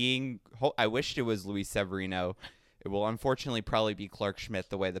seeing, I wished it was Luis Severino. It will unfortunately probably be Clark Schmidt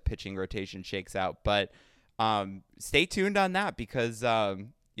the way the pitching rotation shakes out. But stay tuned on that because,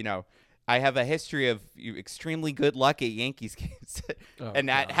 I have a history of extremely good luck at Yankees games.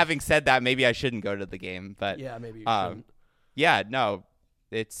 Having said that, maybe I shouldn't go to the game. But yeah, maybe you shouldn't. Yeah, no.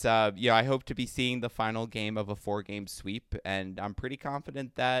 It's, I hope to be seeing the final game of a 4-game sweep, and I'm pretty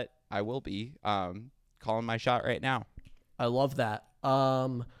confident that I will be calling my shot right now. I love that.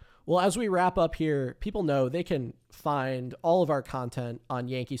 Well, as we wrap up here, people know they can find all of our content on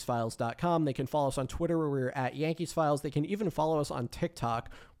yankeesfiles.com. They can follow us on Twitter where we're at Yankees Files. They can even follow us on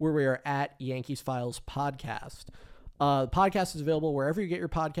TikTok where we are at Yankees Files Podcast. The podcast is available wherever you get your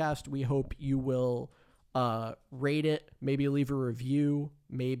podcast. We hope you will rate it, maybe leave a review,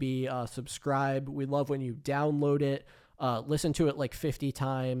 maybe subscribe. We love when you download it, listen to it like 50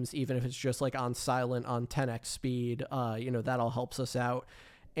 times, even if it's just like on silent on 10x speed. That all helps us out.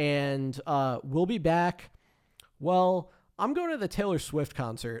 And we'll be back. Well, I'm going to the Taylor Swift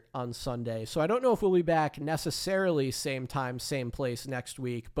concert on Sunday, so I don't know if we'll be back necessarily same time, same place next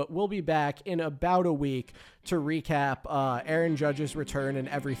week, but we'll be back in about a week to recap Aaron Judge's return and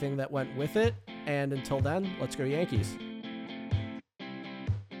everything that went with it. And until then, let's go Yankees.